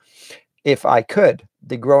feeling. If I could,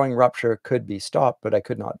 the growing rupture could be stopped, but I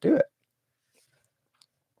could not do it.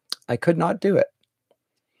 I could not do it.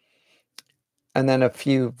 And then a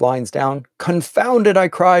few lines down, confound it, I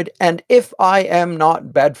cried, and if I am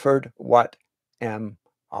not Bedford, what am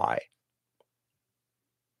I?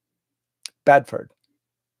 Bedford.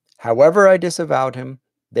 However I disavowed him,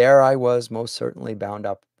 there I was most certainly bound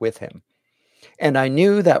up with him. And I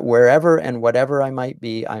knew that wherever and whatever I might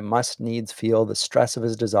be, I must needs feel the stress of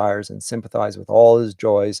his desires and sympathize with all his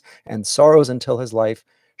joys and sorrows until his life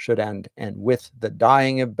should end. And with the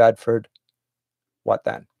dying of Bedford, what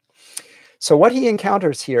then? So what he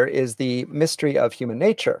encounters here is the mystery of human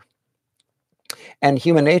nature. And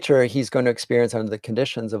human nature, he's going to experience under the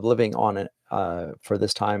conditions of living on it for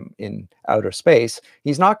this time in outer space.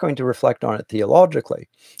 He's not going to reflect on it theologically,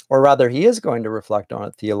 or rather he is going to reflect on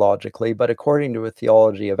it theologically, but according to a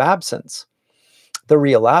theology of absence, the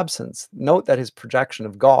real absence. Note that his projection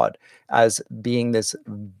of God as being this,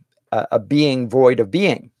 a being void of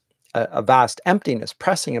being, a vast emptiness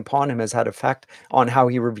pressing upon him has had effect on how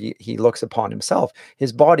he looks upon himself.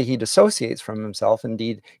 His body he dissociates from himself.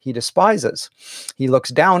 Indeed, he despises. He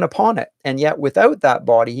looks down upon it. And yet without that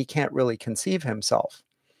body, he can't really conceive himself.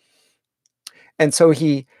 And so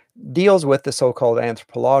he deals with the so-called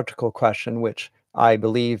anthropological question, which I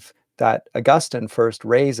believe that Augustine first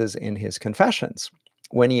raises in his Confessions,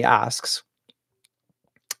 when he asks,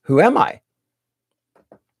 who am I?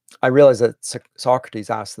 I realize that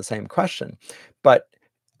Socrates asked the same question, but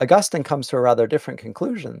Augustine comes to a rather different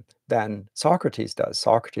conclusion than Socrates does.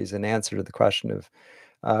 Socrates, in answer to the question of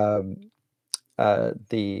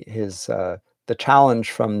the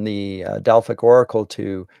challenge from the Delphic oracle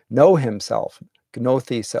to know himself,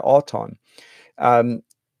 gnothis auton,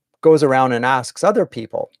 goes around and asks other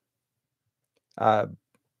people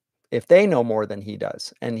if they know more than he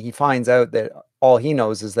does, and he finds out that all he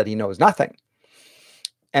knows is that he knows nothing.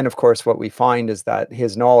 And of course, what we find is that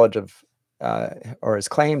his knowledge of, or his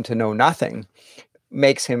claim to know nothing,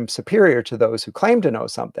 makes him superior to those who claim to know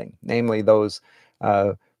something, namely those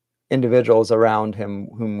individuals around him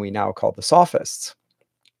whom we now call the sophists,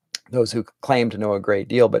 those who claim to know a great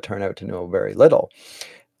deal but turn out to know very little.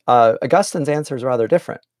 Augustine's answer is rather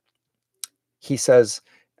different. He says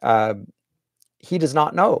he does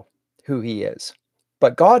not know who he is,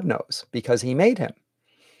 but God knows because he made him.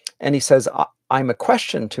 And he says, I'm a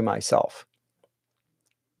question to myself.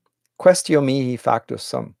 Quaestio mihi factus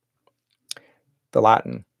sum, the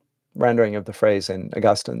Latin rendering of the phrase in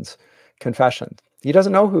Augustine's Confession. He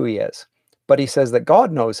doesn't know who he is, but he says that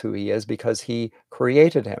God knows who he is because he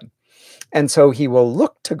created him. And so he will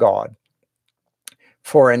look to God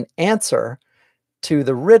for an answer to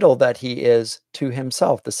the riddle that he is to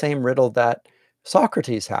himself, the same riddle that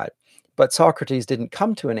Socrates had. But Socrates didn't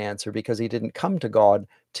come to an answer because he didn't come to God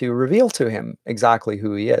to reveal to him exactly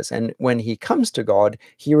who he is. And when he comes to God,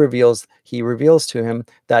 he reveals to him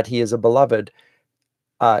that he is a beloved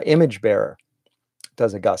image bearer,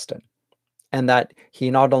 does Augustine, and that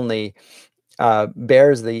he not only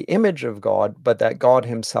bears the image of God, but that God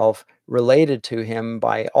himself related to him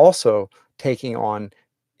by also taking on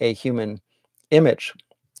a human image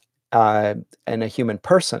and a human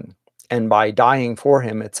person, and by dying for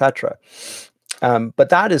him, etc. But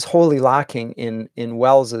that is wholly lacking in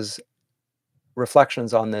Wells's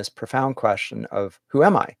reflections on this profound question of who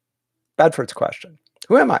am I? Bedford's question.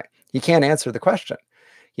 Who am I? He can't answer the question.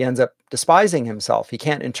 He ends up despising himself. He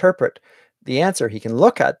can't interpret the answer. He can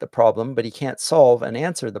look at the problem, but he can't solve and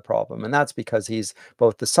answer the problem. And that's because he's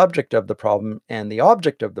both the subject of the problem and the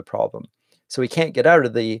object of the problem. So he can't get out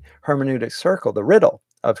of the hermeneutic circle, the riddle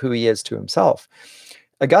of who he is to himself.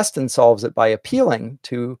 Augustine solves it by appealing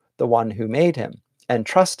to the one who made him and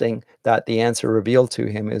trusting that the answer revealed to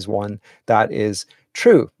him is one that is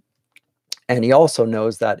true. And he also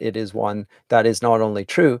knows that it is one that is not only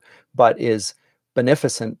true, but is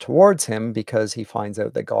beneficent towards him, because he finds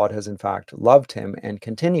out that God has in fact loved him and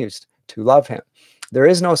continues to love him. There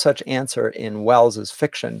is no such answer in Wells's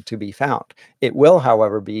fiction to be found. It will,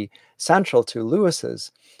 however, be central to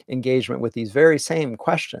Lewis's engagement with these very same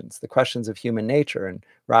questions, the questions of human nature and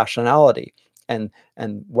rationality, and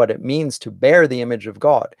what it means to bear the image of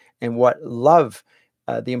God, and what love,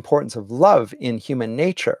 the importance of love in human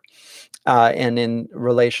nature. And in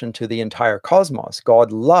relation to the entire cosmos,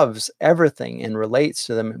 God loves everything and relates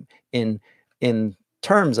to them in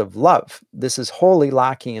terms of love. This is wholly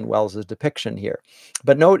lacking in Wells's depiction here.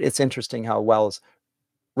 But note, it's interesting how Wells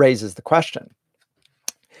raises the question.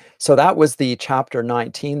 So that was the chapter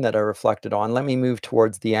 19 that I reflected on. Let me move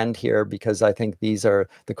towards the end here, because I think these are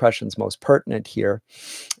the questions most pertinent here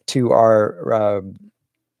to our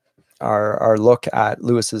look at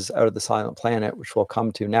Lewis's Out of the Silent Planet, which we'll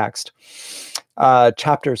come to next.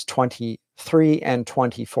 Chapters 23 and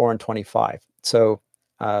 24 and 25. So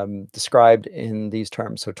described in these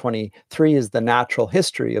terms. So 23 is the natural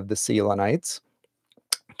history of the Selenites.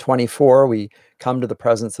 24, we come to the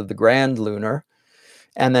presence of the grand lunar.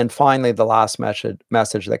 And then finally, the last message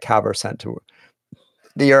that Cavor sent to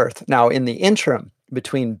the Earth. Now, in the interim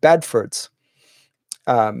between Bedford's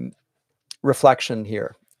reflection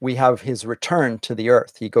here, we have his return to the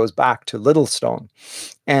Earth. He goes back to Littlestone,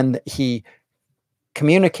 and he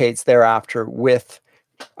communicates thereafter with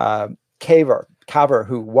Cavor,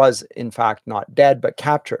 who was in fact not dead but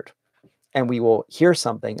captured. And we will hear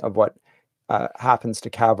something of what happens to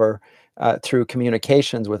Cavor through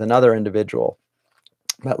communications with another individual.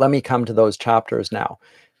 But let me come to those chapters now.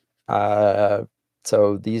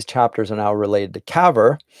 So these chapters are now related to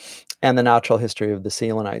Cavor and the natural history of the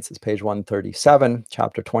Selenites. It's page 137,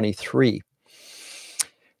 chapter 23.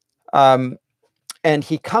 And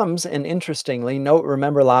he comes, and interestingly,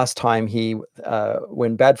 remember last time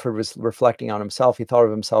when Bedford was reflecting on himself, he thought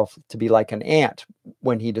of himself to be like an ant.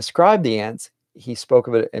 When he described the ants, he spoke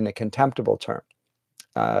of it in a contemptible term,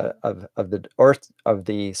 of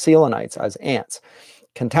the Selenites as ants,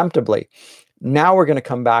 contemptibly. Now we're going to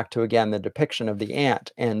come back to, again, the depiction of the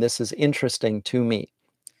ant, and this is interesting to me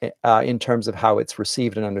in terms of how it's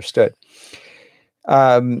received and understood.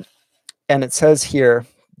 And it says here,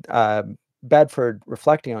 Bedford,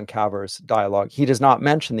 reflecting on Cavor's dialogue, he does not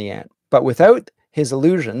mention the ant, but without his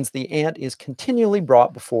allusions, the ant is continually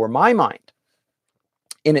brought before my mind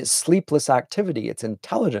in its sleepless activity, its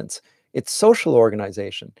intelligence, its social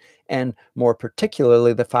organization, and more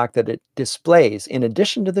particularly the fact that it displays, in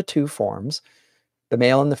addition to the two forms, the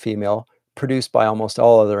male and the female, produced by almost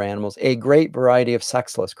all other animals, a great variety of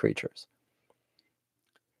sexless creatures.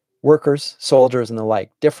 Workers, soldiers, and the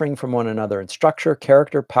like, differing from one another in structure,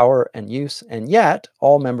 character, power, and use, and yet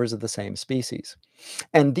all members of the same species.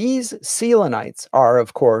 And these Selenites are,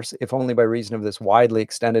 of course, if only by reason of this widely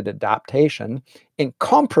extended adaptation,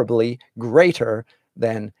 incomparably greater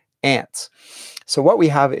than ants. So what we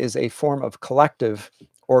have is a form of collective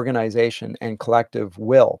organization and collective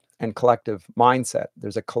will and collective mindset.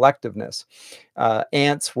 There's a collectiveness.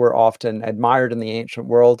 Ants were often admired in the ancient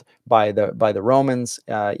world by the Romans,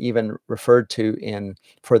 even referred to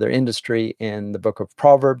for their industry in the book of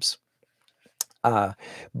Proverbs.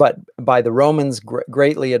 But by the Romans,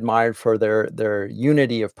 greatly admired for their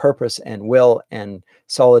unity of purpose and will and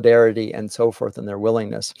solidarity and so forth, and their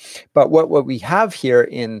willingness. But what we have here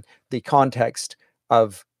in the context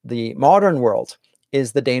of the modern world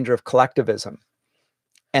is the danger of collectivism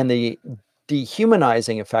and the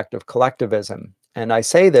dehumanizing effect of collectivism And I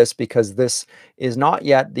say this because this is not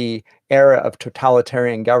yet the era of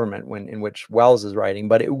totalitarian government in which Wells is writing,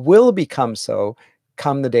 but it will become so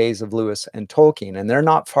come the days of Lewis and Tolkien. And they're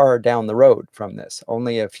not far down the road from this,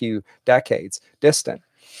 only a few decades distant.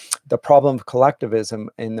 The problem of collectivism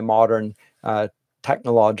in the modern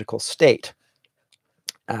technological state,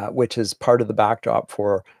 which is part of the backdrop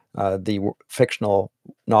for the fictional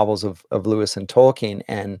novels of Lewis and Tolkien,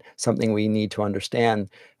 and something we need to understand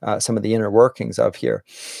some of the inner workings of here.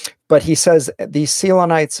 But he says these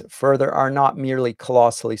Selenites further are not merely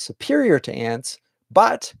colossally superior to ants,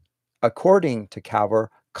 but, according to Cavor,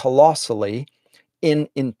 colossally in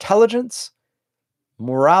intelligence,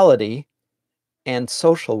 morality, and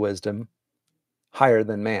social wisdom higher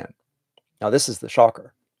than man. Now, this is the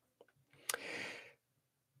shocker.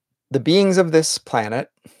 The beings of this planet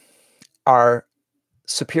are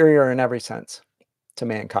superior in every sense to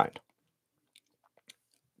mankind.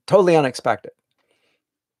 Totally unexpected.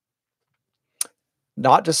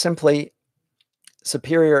 Not just simply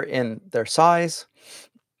superior in their size,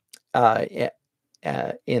 in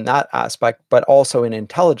that aspect, but also in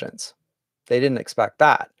intelligence. They didn't expect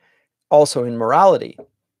that. Also in morality,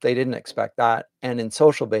 they didn't expect that. And in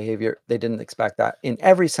social behavior, they didn't expect that. In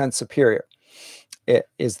every sense, superior it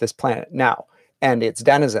is this planet now and its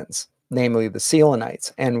denizens, namely the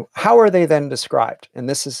Selenites. And how are they then described? And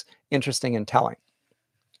this is interesting and telling,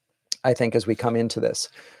 I think, as we come into this.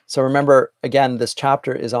 So remember, again, this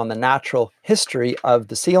chapter is on the natural history of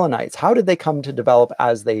the Selenites. How did they come to develop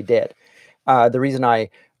as they did? The reason I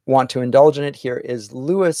want to indulge in it here is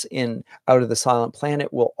Lewis in Out of the Silent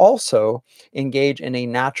Planet will also engage in a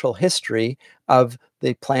natural history of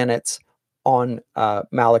the planets on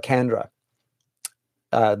Malacandra,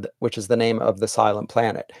 which is the name of the silent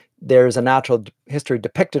planet. There's a natural history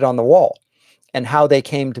depicted on the wall and how they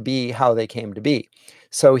came to be, how they came to be.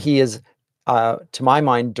 So he is, to my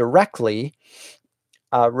mind, directly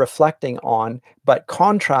reflecting on, but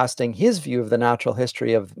contrasting his view of the natural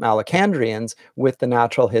history of Malacandrians with the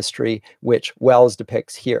natural history which Wells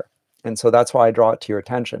depicts here. And so that's why I draw it to your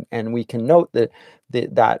attention. And we can note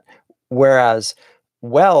that whereas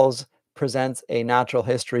Wells presents a natural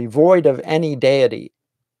history void of any deity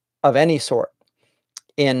of any sort,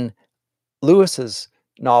 in Lewis's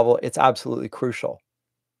novel, it's absolutely crucial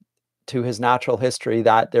to his natural history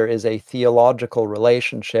that there is a theological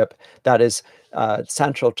relationship that is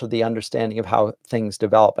central to the understanding of how things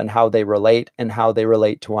develop and how they relate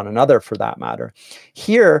to one another, for that matter.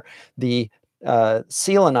 Here, the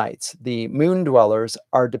Selenites, the moon dwellers,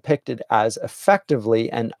 are depicted as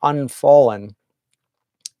effectively an unfallen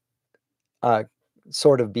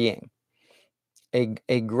sort of being.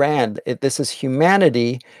 This is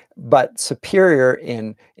humanity, but superior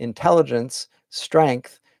in intelligence,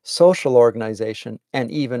 strength, social organization,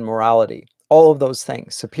 and even morality. All of those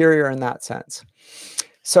things, superior in that sense.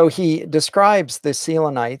 So he describes the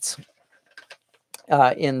Selenites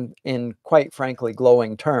in quite frankly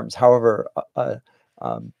glowing terms, however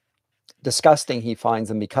disgusting he finds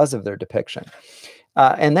them because of their depiction.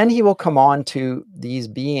 And then he will come on to these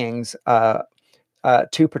beings,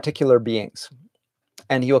 two particular beings.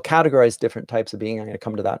 And he will categorize different types of being. I'm going to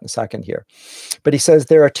come to that in a second here. But he says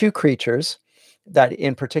there are two creatures that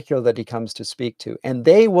in particular that he comes to speak to, and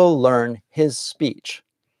they will learn his speech.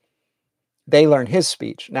 They learn his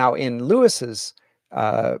speech. Now, in Lewis's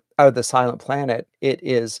Out of the Silent Planet, it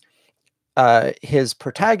is his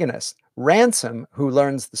protagonist, Ransom, who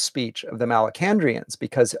learns the speech of the Malacandrians,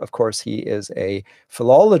 because, of course, he is a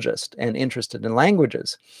philologist and interested in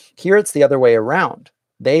languages. Here, it's the other way around.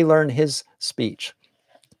 They learn his speech.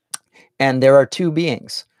 And there are two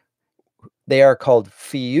beings. They are called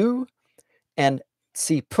Fiu and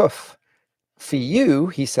Sipuf. Fiu,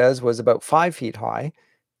 he says, was about 5 feet high,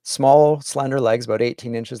 small, slender legs, about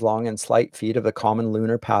 18 inches long, and slight feet of the common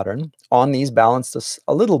lunar pattern. On these balanced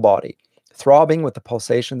a little body, throbbing with the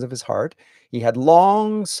pulsations of his heart. He had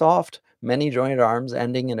long, soft, many-jointed arms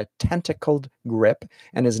ending in a tentacled grip,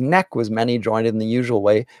 and his neck was many-jointed in the usual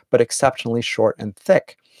way, but exceptionally short and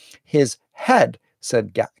thick. His head,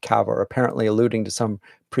 said Cavor, apparently alluding to some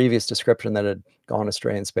previous description that had gone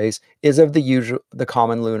astray in space, is of the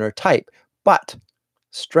common lunar type, but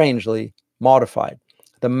strangely modified.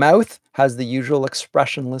 The mouth has the usual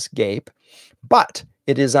expressionless gape, but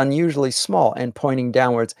it is unusually small and pointing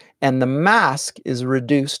downwards, and the mask is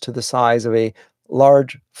reduced to the size of a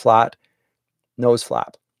large, flat nose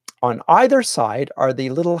flap. On either side are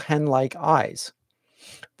the little hen-like eyes.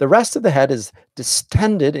 The rest of the head is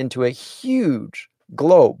distended into a huge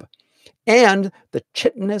globe, and the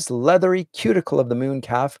chitinous, leathery cuticle of the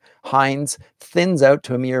mooncalf hinds thins out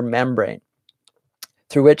to a mere membrane.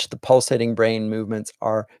 through which the pulsating brain movements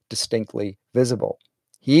are distinctly visible.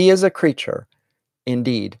 He is a creature,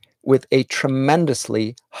 indeed, with a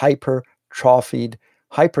tremendously hypertrophied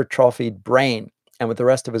brain, and with the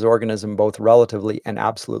rest of his organism both relatively and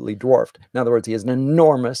absolutely dwarfed. In other words, he has an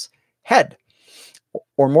enormous head,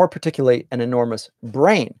 or more particularly, an enormous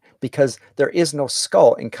brain, because there is no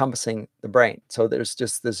skull encompassing the brain. So there's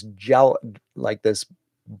just this gel, like this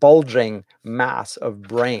bulging mass of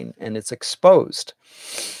brain, and it's exposed.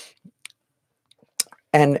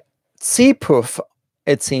 And Seepuff,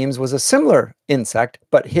 it seems, was a similar insect,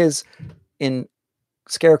 but his, in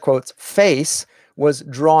scare quotes, face was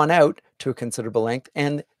drawn out to a considerable length,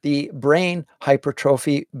 and the brain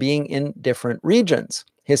hypertrophy being in different regions.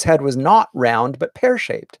 His head was not round, but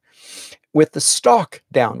pear-shaped, with the stalk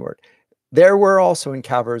downward. There were also in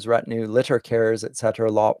Cavur's retinue litter carriers, etc.,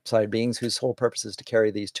 lopsided beings whose sole purpose is to carry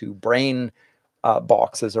these two brain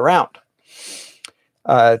boxes around,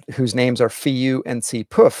 whose names are Fiyu and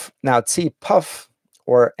Seepuff. Now, Seepuff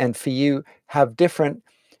and Fiyu have different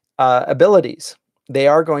abilities. They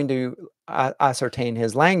are going to ascertain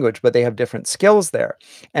his language, but they have different skills there.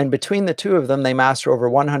 And between the two of them, they master over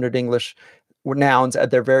 100 English nouns at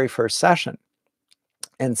their very first session.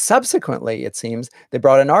 And subsequently, it seems, they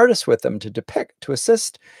brought an artist with them to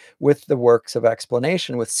assist with the works of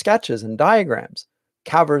explanation with sketches and diagrams,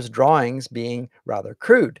 Cavur's drawings being rather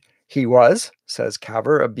crude. He was, says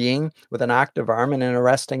Cavur, a being with an active arm and an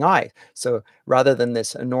arresting eye. So rather than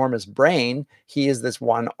this enormous brain, he is this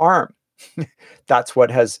one arm. That's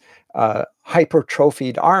what has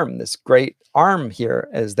hypertrophied arm. This great arm here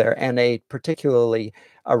is there, and a particularly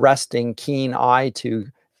arresting, keen eye to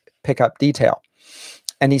pick up detail.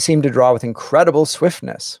 And he seemed to draw with incredible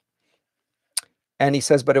swiftness. And he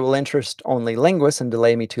says, but it will interest only linguists and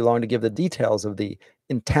delay me too long to give the details of the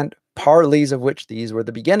intent parleys of which these were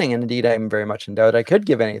the beginning. And indeed, I am very much in doubt I could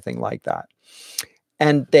give anything like that.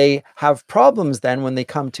 And they have problems then when they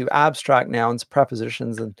come to abstract nouns,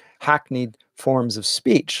 prepositions, and hackneyed forms of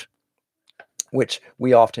speech, which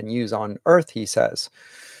we often use on Earth, he says.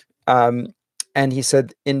 And he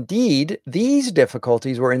said, indeed, these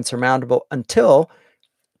difficulties were insurmountable until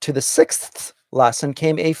to the sixth lesson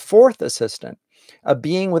came a fourth assistant, a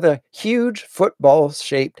being with a huge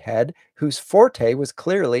football-shaped head whose forte was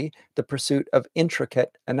clearly the pursuit of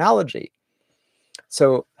intricate analogy.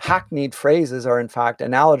 So hackneyed phrases are in fact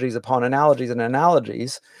analogies upon analogies and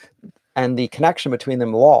analogies, and the connection between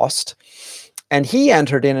them lost. And he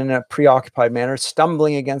entered in a preoccupied manner,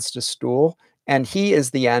 stumbling against a stool, and he is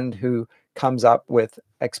the end who comes up with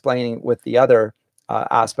explaining with the other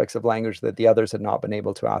aspects of language that the others had not been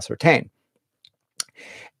able to ascertain.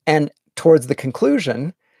 And towards the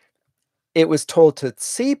conclusion, it was told to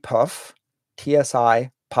Seepuff, T-S-I,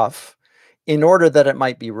 puff, in order that it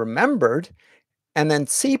might be remembered. And then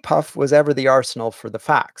Seepuff was ever the arsenal for the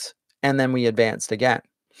facts. And then we advanced again.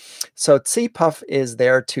 So Seepuff is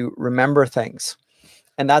there to remember things.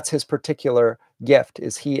 And that's his particular gift,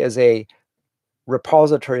 is he is a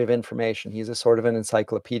repository of information. He's a sort of an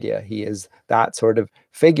encyclopedia. He is that sort of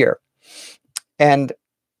figure. And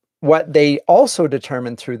what they also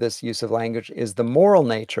determine through this use of language is the moral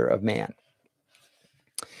nature of man.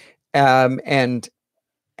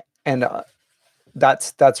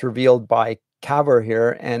 That's revealed by Cavur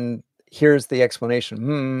here, and here's the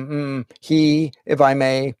explanation. He, if I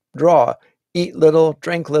may, draw, eat little,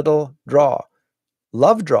 drink little, draw,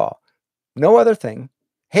 love draw, no other thing,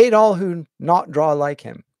 hate all who not draw like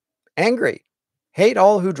him, angry, hate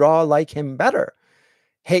all who draw like him better,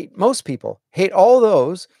 hate most people, hate all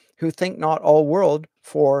those who think not all world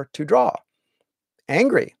for to draw,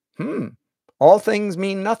 angry, all things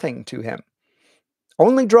mean nothing to him,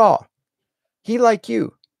 only draw, he like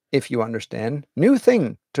you, if you understand, new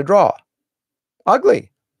thing to draw.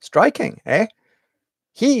 Ugly, striking, eh?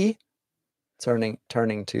 He,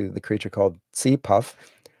 turning to the creature called Seepuff,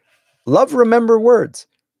 love remember words,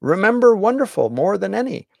 remember wonderful more than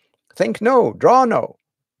any. Think no, draw no,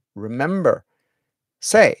 remember.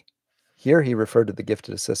 Say, here he referred to the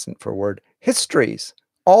gifted assistant for word, histories,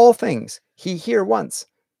 all things, he hear once,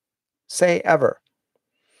 say ever.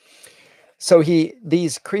 So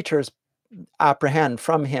these creatures apprehend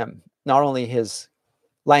from him not only his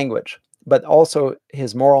language, but also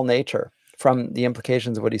his moral nature from the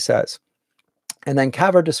implications of what he says. And then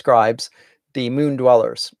Cavur describes the moon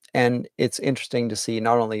dwellers. And it's interesting to see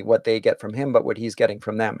not only what they get from him, but what he's getting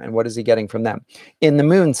from them. And what is he getting from them? In the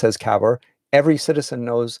moon, says Cavur, every citizen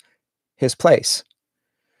knows his place.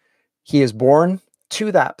 He is born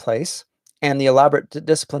to that place, and the elaborate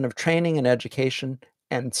discipline of training and education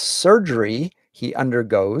and surgery he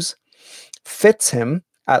undergoes fits him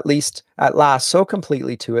at last so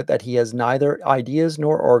completely to it that he has neither ideas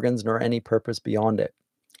nor organs nor any purpose beyond it.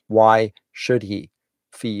 Why should he?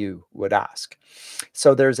 Fiyu would ask.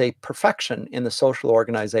 So there's a perfection in the social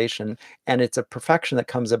organization, and it's a perfection that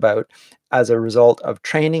comes about as a result of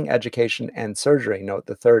training, education, and surgery. Note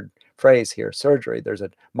the third phrase here, surgery. There's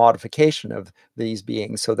a modification of these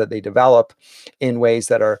beings so that they develop in ways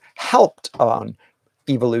that are helped on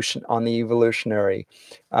evolution, on the evolutionary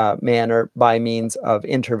manner by means of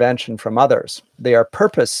intervention from others. They are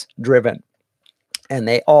purpose driven, and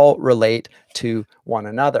they all relate to one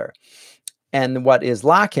another. And what is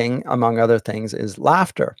lacking, among other things, is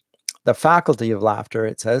laughter. The faculty of laughter,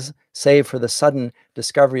 it says, save for the sudden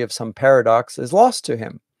discovery of some paradox, is lost to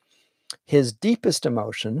him. His deepest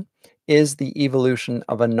emotion is the evolution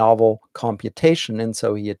of a novel computation, and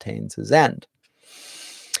so he attains his end.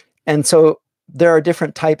 And so there are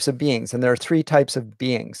different types of beings, and there are three types of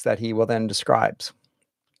beings that he will then describes.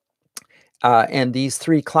 And these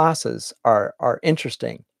three classes are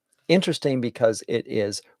interesting. Interesting because it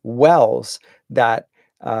is Wells that,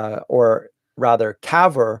 or rather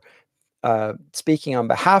Cavor, speaking on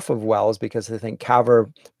behalf of Wells, because I think Cavor,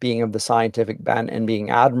 being of the scientific bent and being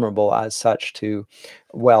admirable as such to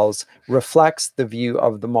Wells, reflects the view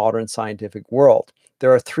of the modern scientific world.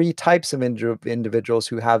 There are three types of individuals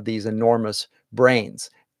who have these enormous brains.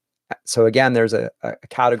 So again, there's a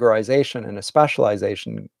categorization and a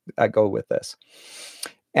specialization that go with this,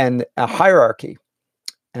 and a hierarchy.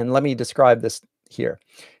 And let me describe this here.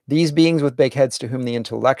 These beings with big heads to whom the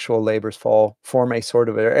intellectual labors fall form a sort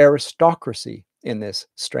of aristocracy in this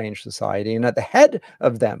strange society. And at the head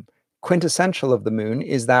of them, quintessential of the moon,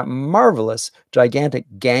 is that marvelous, gigantic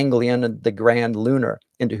ganglion, the grand lunar,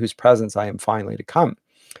 into whose presence I am finally to come.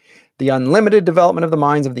 The unlimited development of the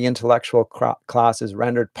minds of the intellectual class is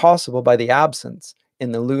rendered possible by the absence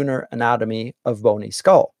in the lunar anatomy of bony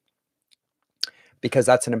skull, because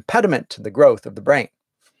that's an impediment to the growth of the brain.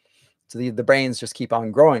 So the brains just keep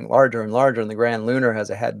on growing larger and larger, and the grand lunar has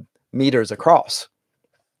a head meters across.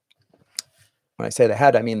 When I say the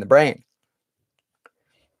head, I mean the brain.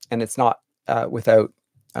 And it's not without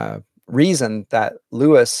reason that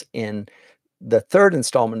Lewis, in the third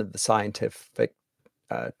installment of the scientific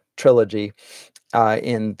trilogy,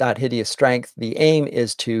 in That Hideous Strength, the aim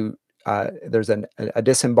is to, there's a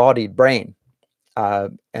disembodied brain.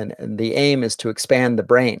 And the aim is to expand the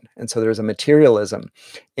brain. And so there's a materialism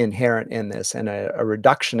inherent in this, and a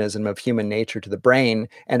reductionism of human nature to the brain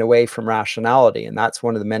and away from rationality. And that's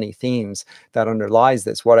one of the many themes that underlies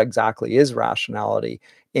this. What exactly is rationality?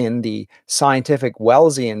 In the scientific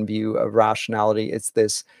Wellesian view of rationality, it's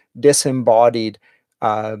this disembodied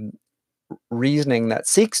reasoning that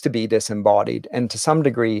seeks to be disembodied and to some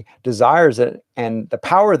degree desires it and the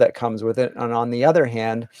power that comes with it. And on the other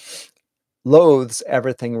hand, loathes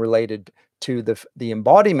everything related to the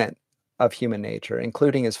embodiment of human nature,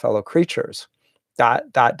 including his fellow creatures.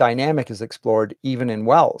 That dynamic is explored even in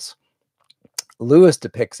Wells. Lewis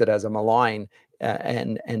depicts it as a malign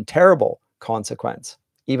and terrible consequence.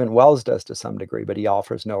 Even Wells does to some degree, but he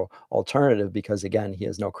offers no alternative because, again, he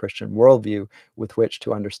has no Christian worldview with which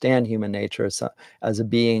to understand human nature as a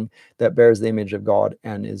being that bears the image of God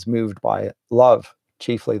and is moved by love,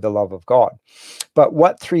 chiefly the love of God. But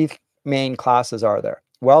what three main classes are there?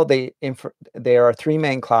 Well, there are three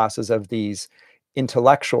main classes of these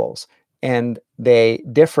intellectuals, and they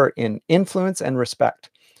differ in influence and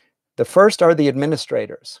respect. The first are the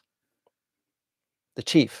administrators, the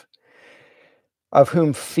chief, of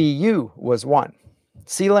whom Fiyu was one.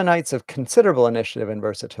 Selenites of considerable initiative and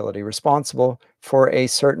versatility, responsible for a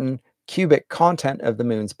certain cubic content of the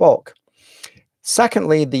moon's bulk.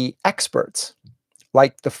 Secondly, the experts,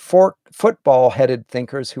 like the football-headed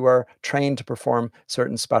thinkers who are trained to perform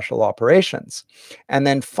certain special operations. And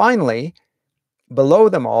then finally, below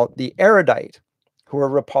them all, the erudite, who are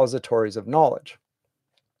repositories of knowledge.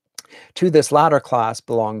 To this latter class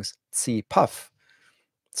belongs Tsi Puff.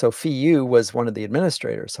 So Fiyu was one of the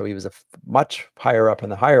administrators, so he was much higher up in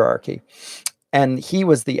the hierarchy. And he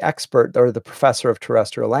was the expert, or the professor of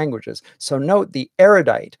terrestrial languages. So note, the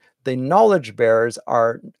erudite, the knowledge bearers,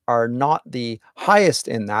 are not the highest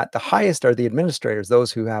in that. The highest are the administrators,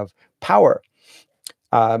 those who have power.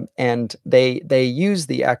 And they use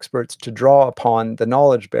the experts to draw upon the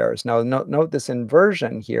knowledge bearers. Now, note this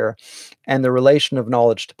inversion here and the relation of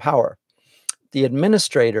knowledge to power. The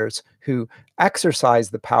administrators who exercise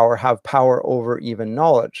the power have power over even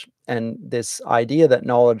knowledge. And this idea that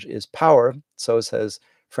knowledge is power, so says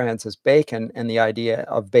Francis Bacon, and the idea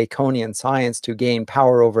of Baconian science to gain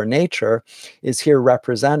power over nature is here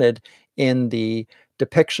represented in the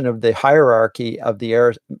depiction of the hierarchy of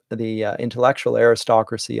the intellectual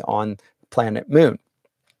aristocracy on planet Moon.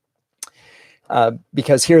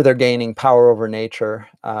 Because here they're gaining power over nature,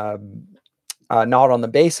 not on the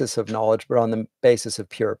basis of knowledge, but on the basis of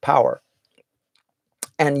pure power.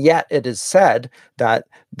 And yet it is said that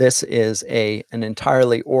this is an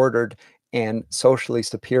entirely ordered and socially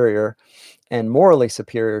superior and morally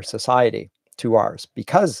superior society to ours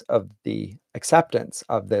because of the acceptance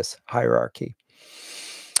of this hierarchy.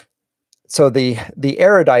 So the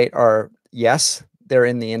erudite are, yes, they're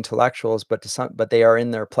in the intellectuals, but they are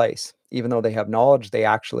in their place. Even though they have knowledge, they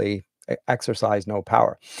actually exercise no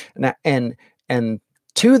power. And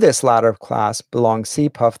to this latter class belongs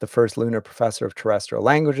Seepuff, the first lunar professor of terrestrial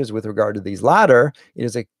languages. With regard to these latter, it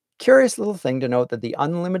is a curious little thing to note that the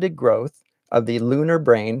unlimited growth of the lunar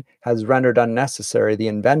brain has rendered unnecessary the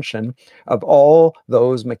invention of all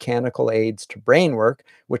those mechanical aids to brain work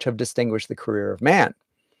which have distinguished the career of man.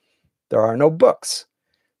 There are no books,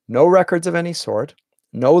 no records of any sort,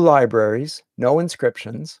 no libraries, no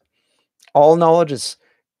inscriptions. All knowledge is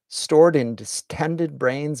stored in distended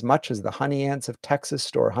brains, much as the honey ants of Texas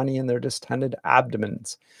store honey in their distended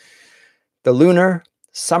abdomens. The lunar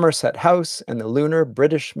Somerset House and the lunar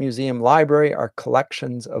British Museum Library are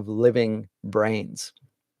collections of living brains.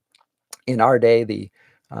 In our day, the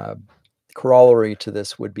corollary to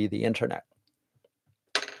this would be the internet.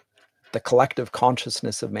 The collective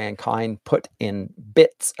consciousness of mankind put in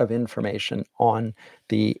bits of information on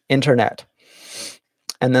the internet.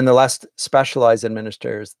 And then the less specialized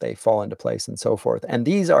administrators, they fall into place and so forth. And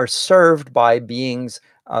these are served by beings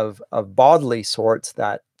of bodily sorts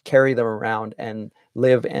that carry them around and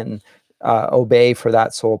live and obey for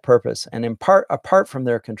that sole purpose. And in part, apart from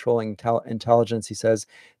their controlling intelligence, he says,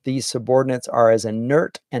 these subordinates are as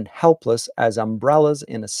inert and helpless as umbrellas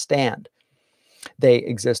in a stand. They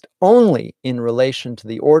exist only in relation to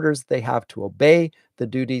the orders they have to obey, the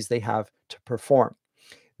duties they have to perform.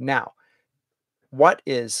 Now, what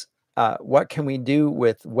can we do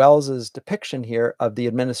with Wells's depiction here of the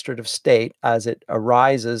administrative state as it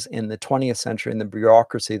arises in the 20th century and the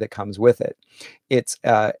bureaucracy that comes with it? It's,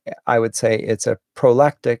 I would say, it's a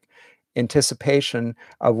proleptic anticipation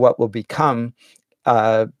of what will become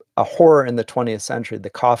a horror in the 20th century, the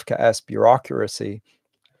Kafkaesque bureaucracy,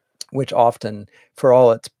 which often, for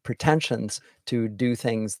all its pretensions to do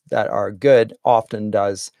things that are good, often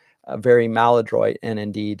does very maladroit and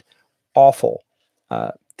indeed awful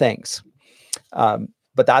things.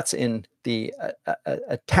 But that's in the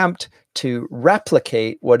attempt to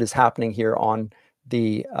replicate what is happening here on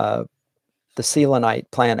the Selenite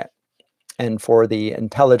planet, and for the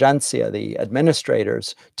intelligentsia, the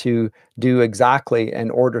administrators, to do exactly and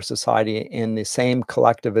order society in the same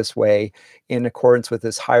collectivist way in accordance with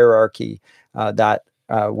this hierarchy that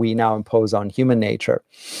we now impose on human nature.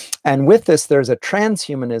 And with this, there's a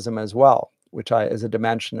transhumanism as well, which is a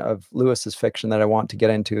dimension of Lewis's fiction that I want to get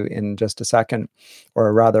into in just a second,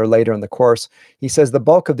 or rather later in the course. He says, the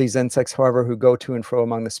bulk of these insects, however, who go to and fro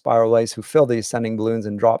among the spiral ways, who fill the ascending balloons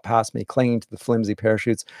and drop past me, clinging to the flimsy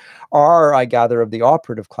parachutes, are, I gather, of the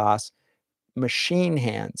operative class, machine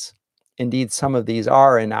hands. Indeed, some of these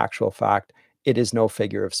are, in actual fact, it is no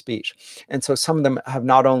figure of speech. And so some of them have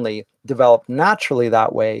not only developed naturally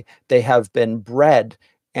that way, they have been bred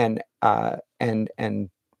and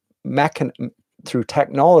through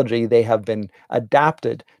technology, they have been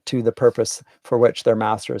adapted to the purpose for which their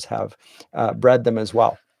masters have bred them as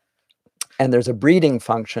well. And there's a breeding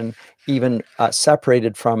function even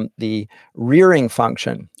separated from the rearing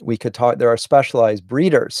function. We could talk, there are specialized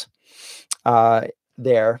breeders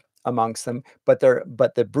there amongst them, but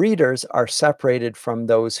the breeders are separated from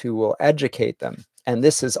those who will educate them. And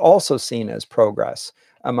this is also seen as progress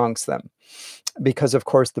amongst them, because of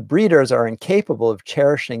course the breeders are incapable of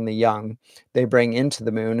cherishing the young they bring into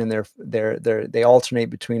the moon, and they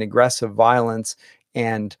alternate between aggressive violence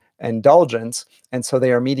and indulgence, and so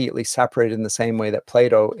they are immediately separated in the same way that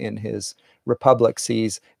Plato in his Republic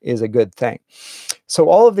sees is a good thing. So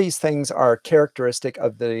all of these things are characteristic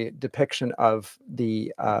of the depiction of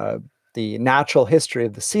the natural history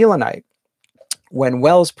of the Selenite. When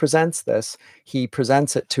Wells presents this, he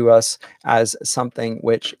presents it to us as something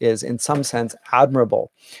which is in some sense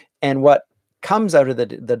admirable. And what comes out of the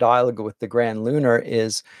dialogue with the Grand Lunar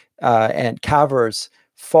is, and Cavre's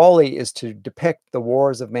folly is to depict the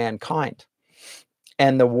wars of mankind.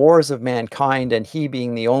 And the wars of mankind, and he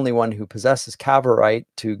being the only one who possesses Cavorite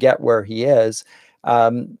to get where he is,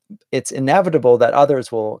 it's inevitable that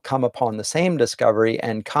others will come upon the same discovery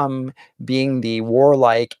and come being the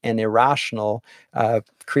warlike and irrational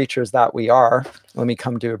creatures that we are. Let me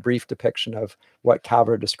come to a brief depiction of what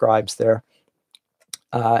Cavre describes there.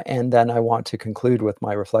 And then I want to conclude with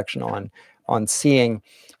my reflection on seeing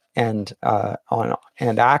and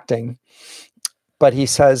acting. But he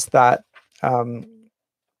says that so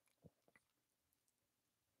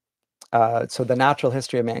the natural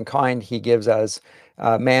history of mankind he gives as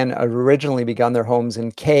man originally begun their homes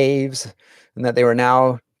in caves, and that they were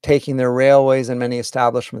now taking their railways and many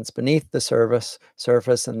establishments beneath the surface.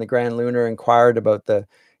 And the Grand Lunar inquired about the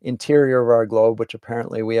interior of our globe, which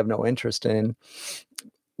apparently we have no interest in.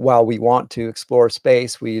 While we want to explore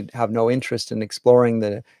space, we have no interest in exploring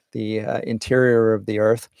the interior of the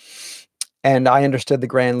Earth. And I understood the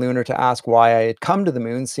Grand Lunar to ask why I had come to the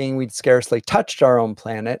moon, seeing we'd scarcely touched our own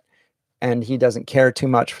planet, and he doesn't care too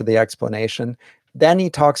much for the explanation. Then he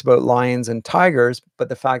talks about lions and tigers, but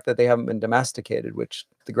the fact that they haven't been domesticated, which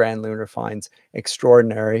the Grand Lunar finds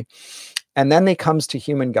extraordinary. And then he comes to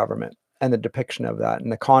human government and the depiction of that,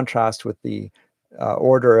 and the contrast with the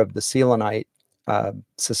order of the Selenite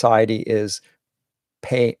society is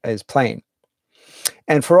plain.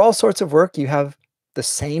 And for all sorts of work, you have the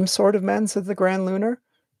same sort of men, says the Grand Lunar,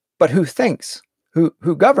 but who thinks,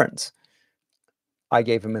 who governs? I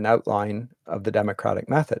gave him an outline of the democratic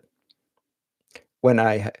method. When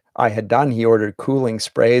I had done, he ordered cooling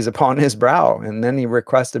sprays upon his brow, and then he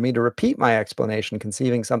requested me to repeat my explanation,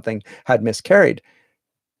 conceiving something had miscarried.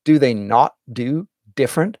 Do they not do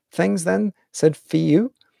different things then? Said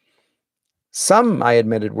Fiu. Some, I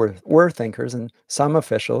admitted, were thinkers, and some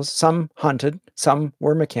officials, some hunted, some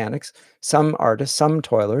were mechanics, some artists, some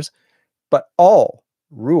toilers, but all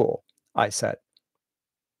rule, I said.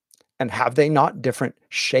 And have they not different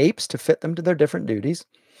shapes to fit them to their different duties?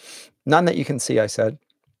 None that you can see, I said,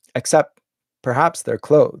 except perhaps their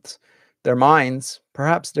clothes. Their minds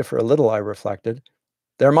perhaps differ a little, I reflected.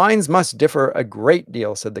 Their minds must differ a great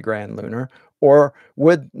deal, said the Grand Lunar, or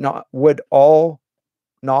would all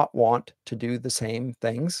not want to do the same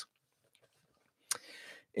things?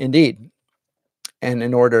 Indeed. And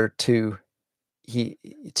in order to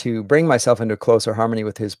bring myself into closer harmony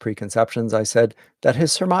with his preconceptions, I said that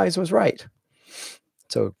his surmise was right.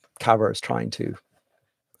 So Cavor is trying to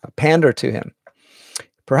pander to him.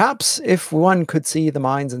 Perhaps if one could see the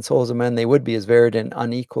minds and souls of men, they would be as varied and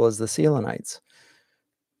unequal as the Selenites.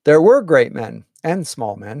 There were great men and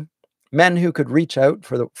small men, men who could reach out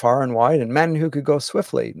for the far and wide, and men who could go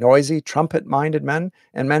swiftly, noisy, trumpet-minded men,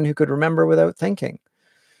 and men who could remember without thinking.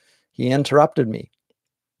 He interrupted me.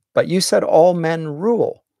 But you said all men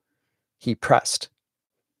rule, he pressed.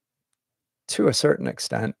 To a certain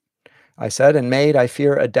extent, I said, and made, I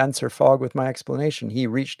fear, a denser fog with my explanation. He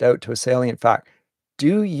reached out to a salient fact.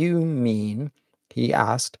 Do you mean, he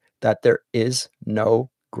asked, that there is no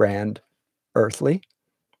grand earthly?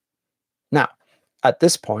 Now, at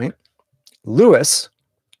this point, Lewis,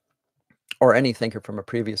 or any thinker from a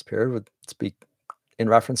previous period, would speak in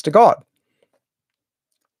reference to God.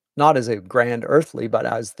 Not as a grand earthly, but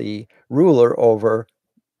as the ruler over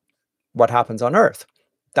what happens on earth.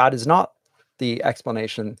 That is not the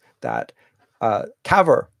explanation that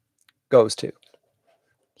Cavor goes to.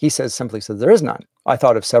 He simply says there is none. I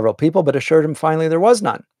thought of several people, but assured him finally there was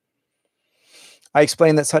none. I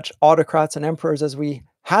explained that such autocrats and emperors as we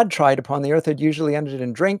had tried upon the earth had usually ended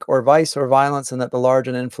in drink or vice or violence, and that the large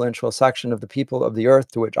and influential section of the people of the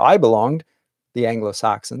earth to which I belonged, the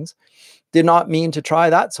Anglo-Saxons, did not mean to try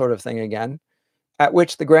that sort of thing again, at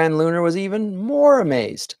which the Grand Lunar was even more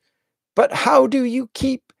amazed. But how do you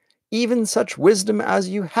keep even such wisdom as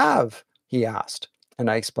you have? He asked. And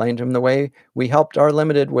I explained to him the way we helped our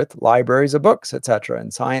limited with libraries of books, etc.,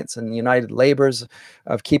 and science and united labors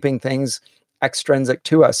of keeping things extrinsic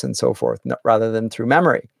to us and so forth, rather than through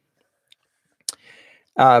memory.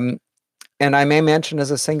 And I may mention as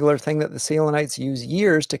a singular thing that the Selenites use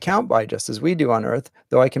years to count by, just as we do on Earth,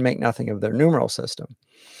 though I can make nothing of their numeral system.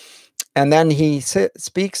 And then he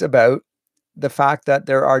speaks about the fact that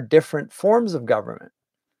there are different forms of government.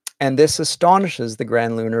 And this astonishes the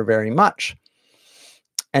Grand Lunar very much.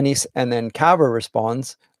 And then Cavor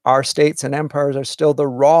responds, our states and empires are still the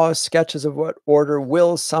rawest sketches of what order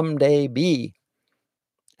will someday be.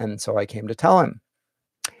 And so I came to tell him.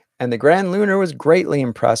 And the Grand Lunar was greatly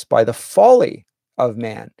impressed by the folly of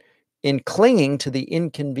man in clinging to the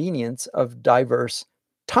inconvenience of diverse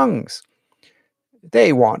tongues.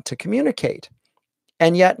 They want to communicate,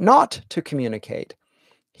 and yet not to communicate,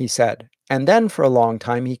 he said. And then for a long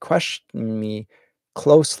time, he questioned me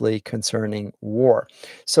closely concerning war.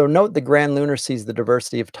 So note the Grand Lunar sees the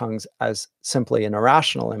diversity of tongues as simply an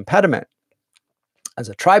irrational impediment, as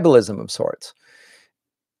a tribalism of sorts.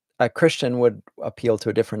 A Christian would appeal to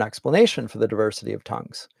a different explanation for the diversity of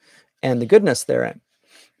tongues and the goodness therein.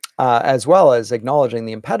 as well as acknowledging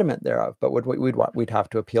the impediment thereof. But we'd have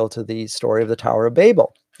to appeal to the story of the Tower of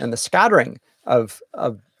Babel and the scattering of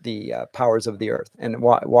the powers of the earth, and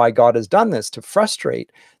why God has done this to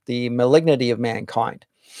frustrate the malignity of mankind,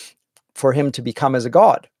 for him to become as a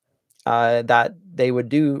god, that they would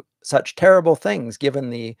do such terrible things given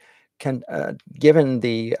the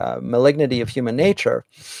malignity of human nature,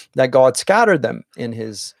 that God scattered them in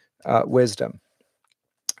his wisdom.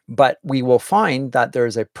 But we will find that there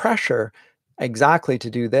is a pressure exactly to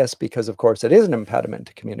do this, because of course it is an impediment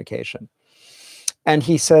to communication. And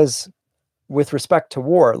he says, with respect to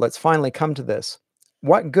war, let's finally come to this.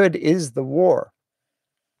 What good is the war?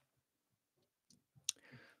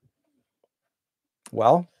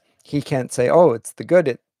 Well, he can't say, oh, it's the good,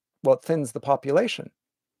 it thins the population.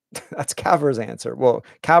 That's Caver's answer. Well,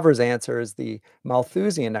 Caver's answer is the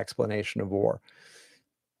Malthusian explanation of war.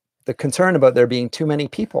 The concern about there being too many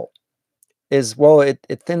people is, well, it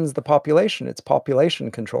thins the population. It's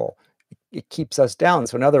population control. It keeps us down.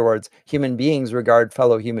 So in other words, human beings regard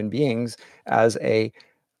fellow human beings as a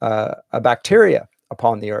bacteria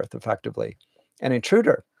upon the earth, effectively, an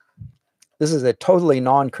intruder. This is a totally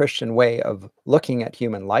non-Christian way of looking at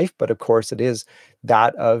human life, but of course it is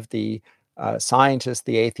that of the scientist,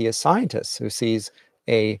 the atheist scientist, who sees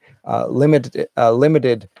a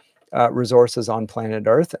limited resources on planet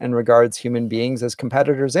Earth and regards human beings as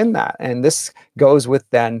competitors in that. And this goes with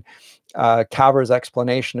then Caver's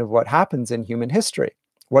explanation of what happens in human history.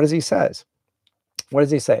 What does he says? What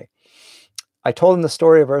does he say? I told him the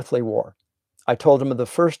story of earthly war. I told him of the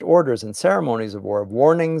first orders and ceremonies of war, of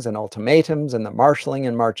warnings and ultimatums and the marshalling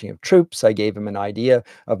and marching of troops. I gave him an idea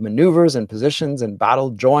of maneuvers and positions and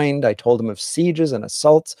battle joined. I told him of sieges and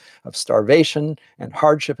assaults, of starvation and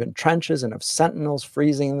hardship in trenches, and of sentinels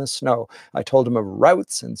freezing in the snow. I told him of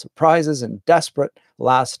routs and surprises and desperate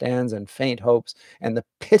last stands and faint hopes, and the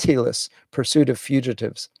pitiless pursuit of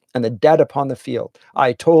fugitives and the dead upon the field.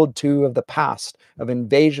 I told too of the past, of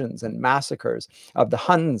invasions and massacres, of the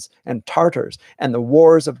Huns and Tartars, and the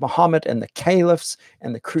wars of Muhammad and the caliphs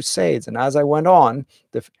and the crusades. And as I went on,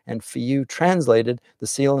 and Fiyu translated, the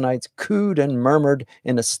Selenites cooed and murmured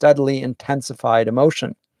in a steadily intensified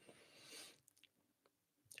emotion.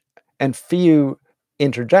 And Fiyu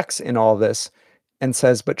interjects in all this and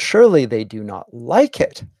says, but surely they do not like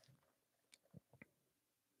it.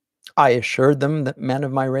 I assured them that men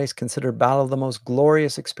of my race consider battle the most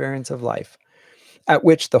glorious experience of life, at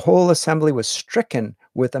which the whole assembly was stricken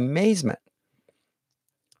with amazement.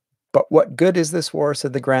 But what good is this war,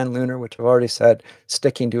 said the Grand Lunar, which I've already said,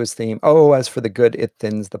 sticking to his theme. Oh, as for the good, it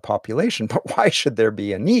thins the population. But why should there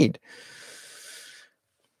be a need?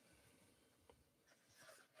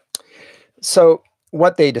 So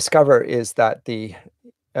what they discover is that the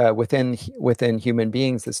within human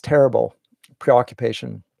beings, this terrible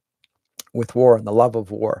preoccupation with war and the love of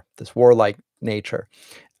war, this warlike nature,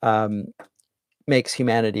 makes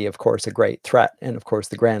humanity, of course, a great threat. And of course,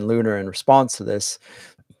 the Grand Lunar, in response to this,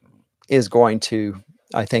 is going to,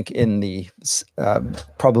 I think, in the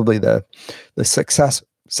probably the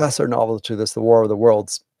successor novel to this, The War of the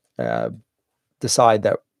Worlds, decide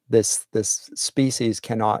that this species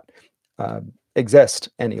cannot exist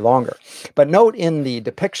any longer. But note in the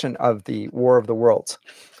depiction of the War of the Worlds,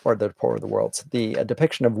 or the War of the Worlds, the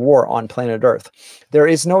depiction of war on planet Earth, there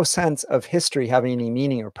is no sense of history having any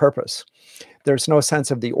meaning or purpose. There's no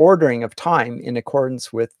sense of the ordering of time in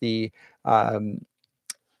accordance with the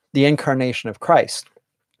incarnation of Christ,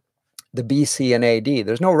 the BC and AD.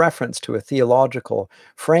 There's no reference to a theological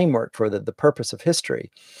framework for the purpose of history.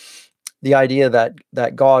 The idea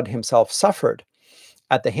that God himself suffered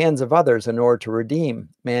at the hands of others in order to redeem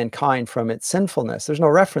mankind from its sinfulness. There's no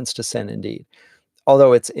reference to sin, indeed.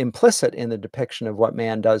 Although it's implicit in the depiction of what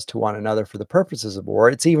man does to one another for the purposes of war.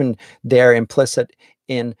 It's even there implicit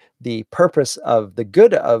in the purpose of the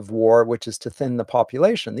good of war, which is to thin the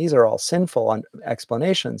population. These are all sinful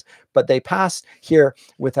explanations, but they pass here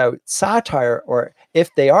without satire, or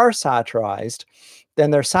if they are satirized,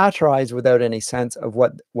 then they're satirized without any sense of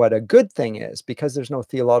what a good thing is, because there's no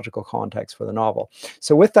theological context for the novel.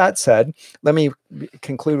 So with that said, let me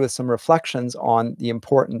conclude with some reflections on the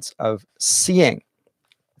importance of seeing,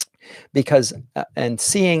 because and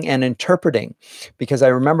seeing and interpreting, because I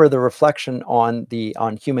remember the reflection on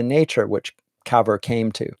human nature, which Caver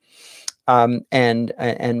came to,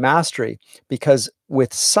 and mastery, because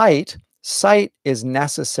with sight is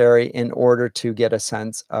necessary in order to get a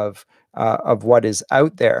sense of what is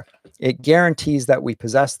out there. It guarantees that we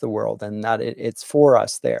possess the world and that it's for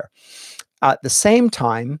us there. At the same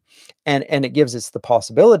time, and it gives us the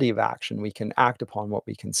possibility of action. We can act upon what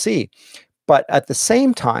we can see. But at the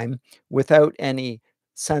same time, without any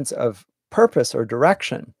sense of purpose or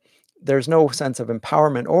direction. There's no sense of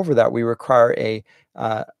empowerment over that. We require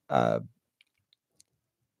uh, uh,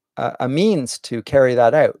 a means to carry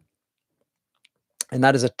that out. And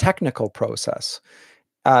that is a technical process.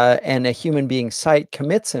 And a human being's sight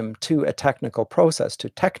commits him to a technical process, to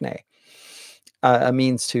techne, a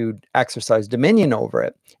means to exercise dominion over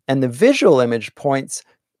it. And the visual image points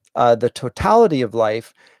the totality of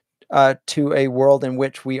life to a world in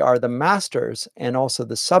which we are the masters and also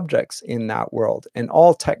the subjects in that world. And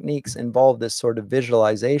all techniques involve this sort of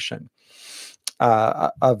visualization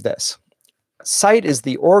of this. Sight is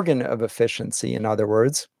the organ of efficiency, in other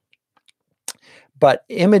words, but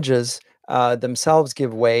images themselves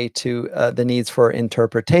give way to the needs for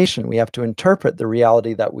interpretation. We have to interpret the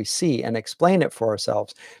reality that we see and explain it for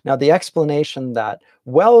ourselves. Now, the explanation that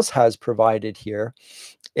Wells has provided here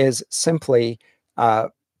is simply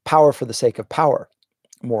power for the sake of power,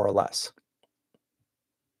 more or less.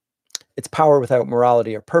 It's power without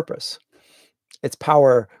morality or purpose. It's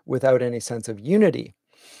power without any sense of unity.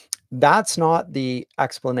 That's not the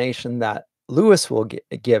explanation that Lewis will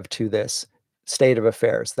give to this state of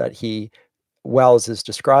affairs that Wells is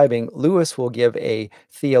describing. Lewis will give a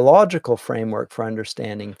theological framework for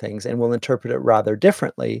understanding things and will interpret it rather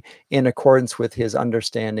differently in accordance with his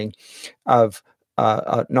understanding of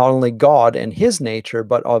not only God and his nature,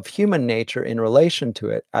 but of human nature in relation to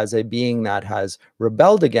it as a being that has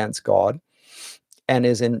rebelled against God and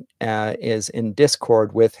is in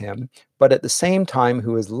discord with him, but at the same time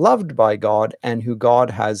who is loved by God and who God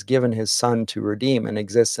has given his son to redeem and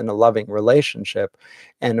exists in a loving relationship,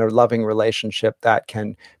 and a loving relationship that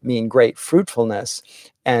can mean great fruitfulness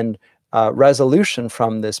and resolution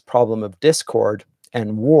from this problem of discord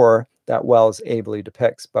and war that Wells ably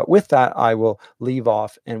depicts. But with that, I will leave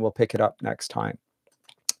off and we'll pick it up next time.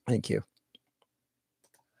 Thank you.